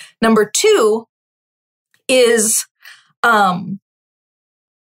 Number two is, what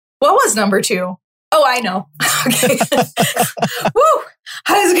was number two? Oh, I know. Okay. Woo!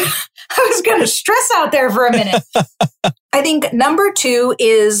 I was going to stress out there for a minute. I think number two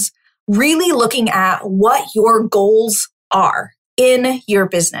is really looking at what your goals are in your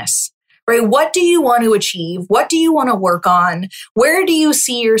business, right? What do you want to achieve? What do you want to work on? Where do you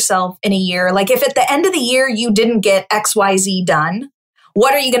see yourself in a year? Like if at the end of the year you didn't get XYZ done,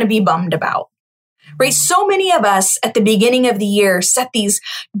 what are you going to be bummed about? Right? So many of us at the beginning of the year set these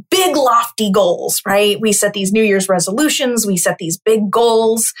big lofty goals, right? We set these New Year's resolutions, we set these big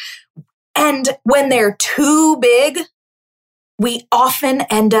goals. And when they're too big, we often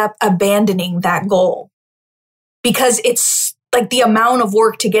end up abandoning that goal because it's like the amount of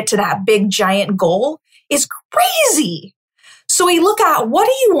work to get to that big giant goal is crazy. So we look at what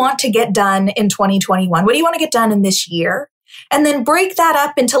do you want to get done in 2021? What do you want to get done in this year? And then break that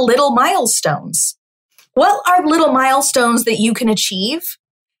up into little milestones. What are little milestones that you can achieve?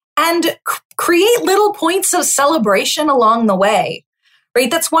 And create little points of celebration along the way, right?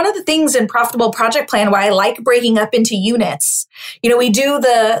 That's one of the things in Profitable Project Plan why I like breaking up into units. You know, we do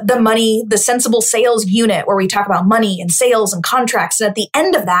the money, the sensible sales unit where we talk about money and sales and contracts. And at the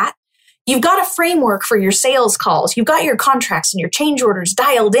end of that, you've got a framework for your sales calls. You've got your contracts and your change orders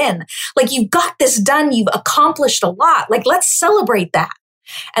dialed in. Like you've got this done. You've accomplished a lot. Like let's celebrate that.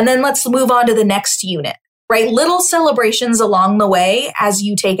 And then let's move on to the next unit, right? Little celebrations along the way as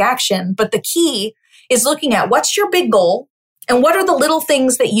you take action. But the key is looking at what's your big goal and what are the little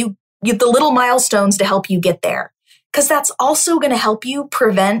things that the little milestones to help you get there. Because that's also going to help you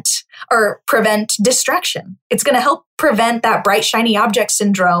prevent distraction. It's going to help prevent that bright, shiny object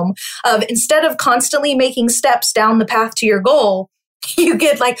syndrome of instead of constantly making steps down the path to your goal, you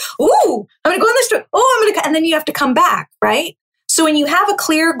get like, ooh, I'm going to go in this direction. Oh, I'm going to, and then you have to come back, right? So when you have a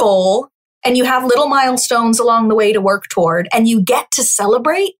clear goal and you have little milestones along the way to work toward and you get to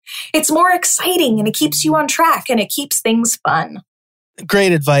celebrate, it's more exciting and it keeps you on track and it keeps things fun.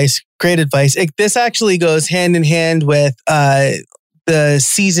 Great advice. Great advice. This actually goes hand in hand with the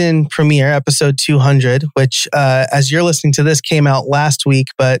season premiere, episode 200, which as you're listening to this came out last week.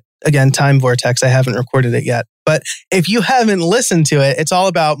 But again, time vortex, I haven't recorded it yet. But if you haven't listened to it, it's all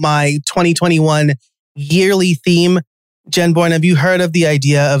about my 2021 yearly theme. Jen Bourne, have you heard of the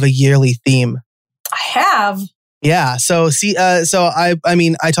idea of a yearly theme? I have. Yeah. So I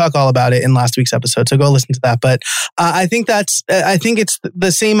mean, I talk all about it in last week's episode. So go listen to that. But I think it's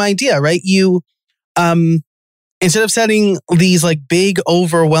the same idea, right? You, instead of setting these like big,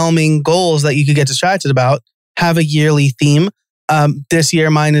 overwhelming goals that you could get distracted about, have a yearly theme. This year,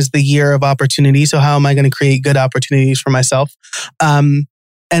 mine is the year of opportunity. So how am I going to create good opportunities for myself? And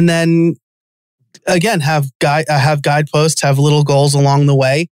then again, have guideposts, have little goals along the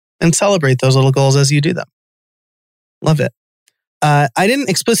way, and celebrate those little goals as you do them. Love it. I didn't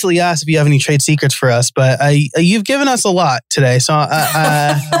explicitly ask if you have any trade secrets for us, but you've given us a lot today. So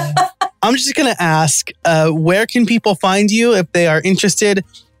I'm just going to ask, where can people find you if they are interested?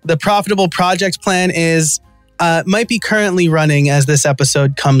 The Profitable Project Plan might be currently running as this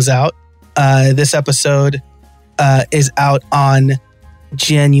episode comes out. This episode is out on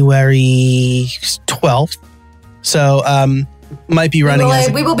January 12th. So might be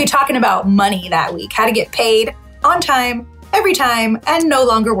running. We will be talking about money that week, how to get paid on time, every time, and no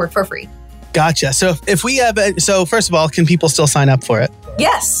longer work for free. Gotcha. So if we have, first of all, can people still sign up for it?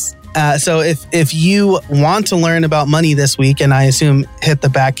 Yes. So if you want to learn about money this week, and I assume hit the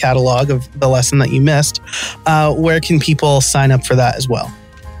back catalog of the lesson that you missed, where can people sign up for that as well?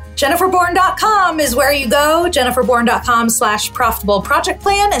 JenniferBourne.com is where you go. JenniferBourne.com/profitable project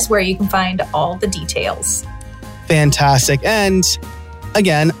plan is where you can find all the details. Fantastic. And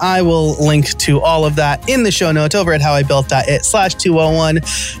again, I will link to all of that in the show notes over at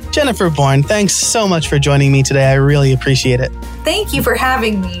howibuilt.it/201. Jennifer Bourne, thanks so much for joining me today. I really appreciate it. Thank you for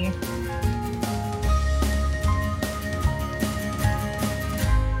having me.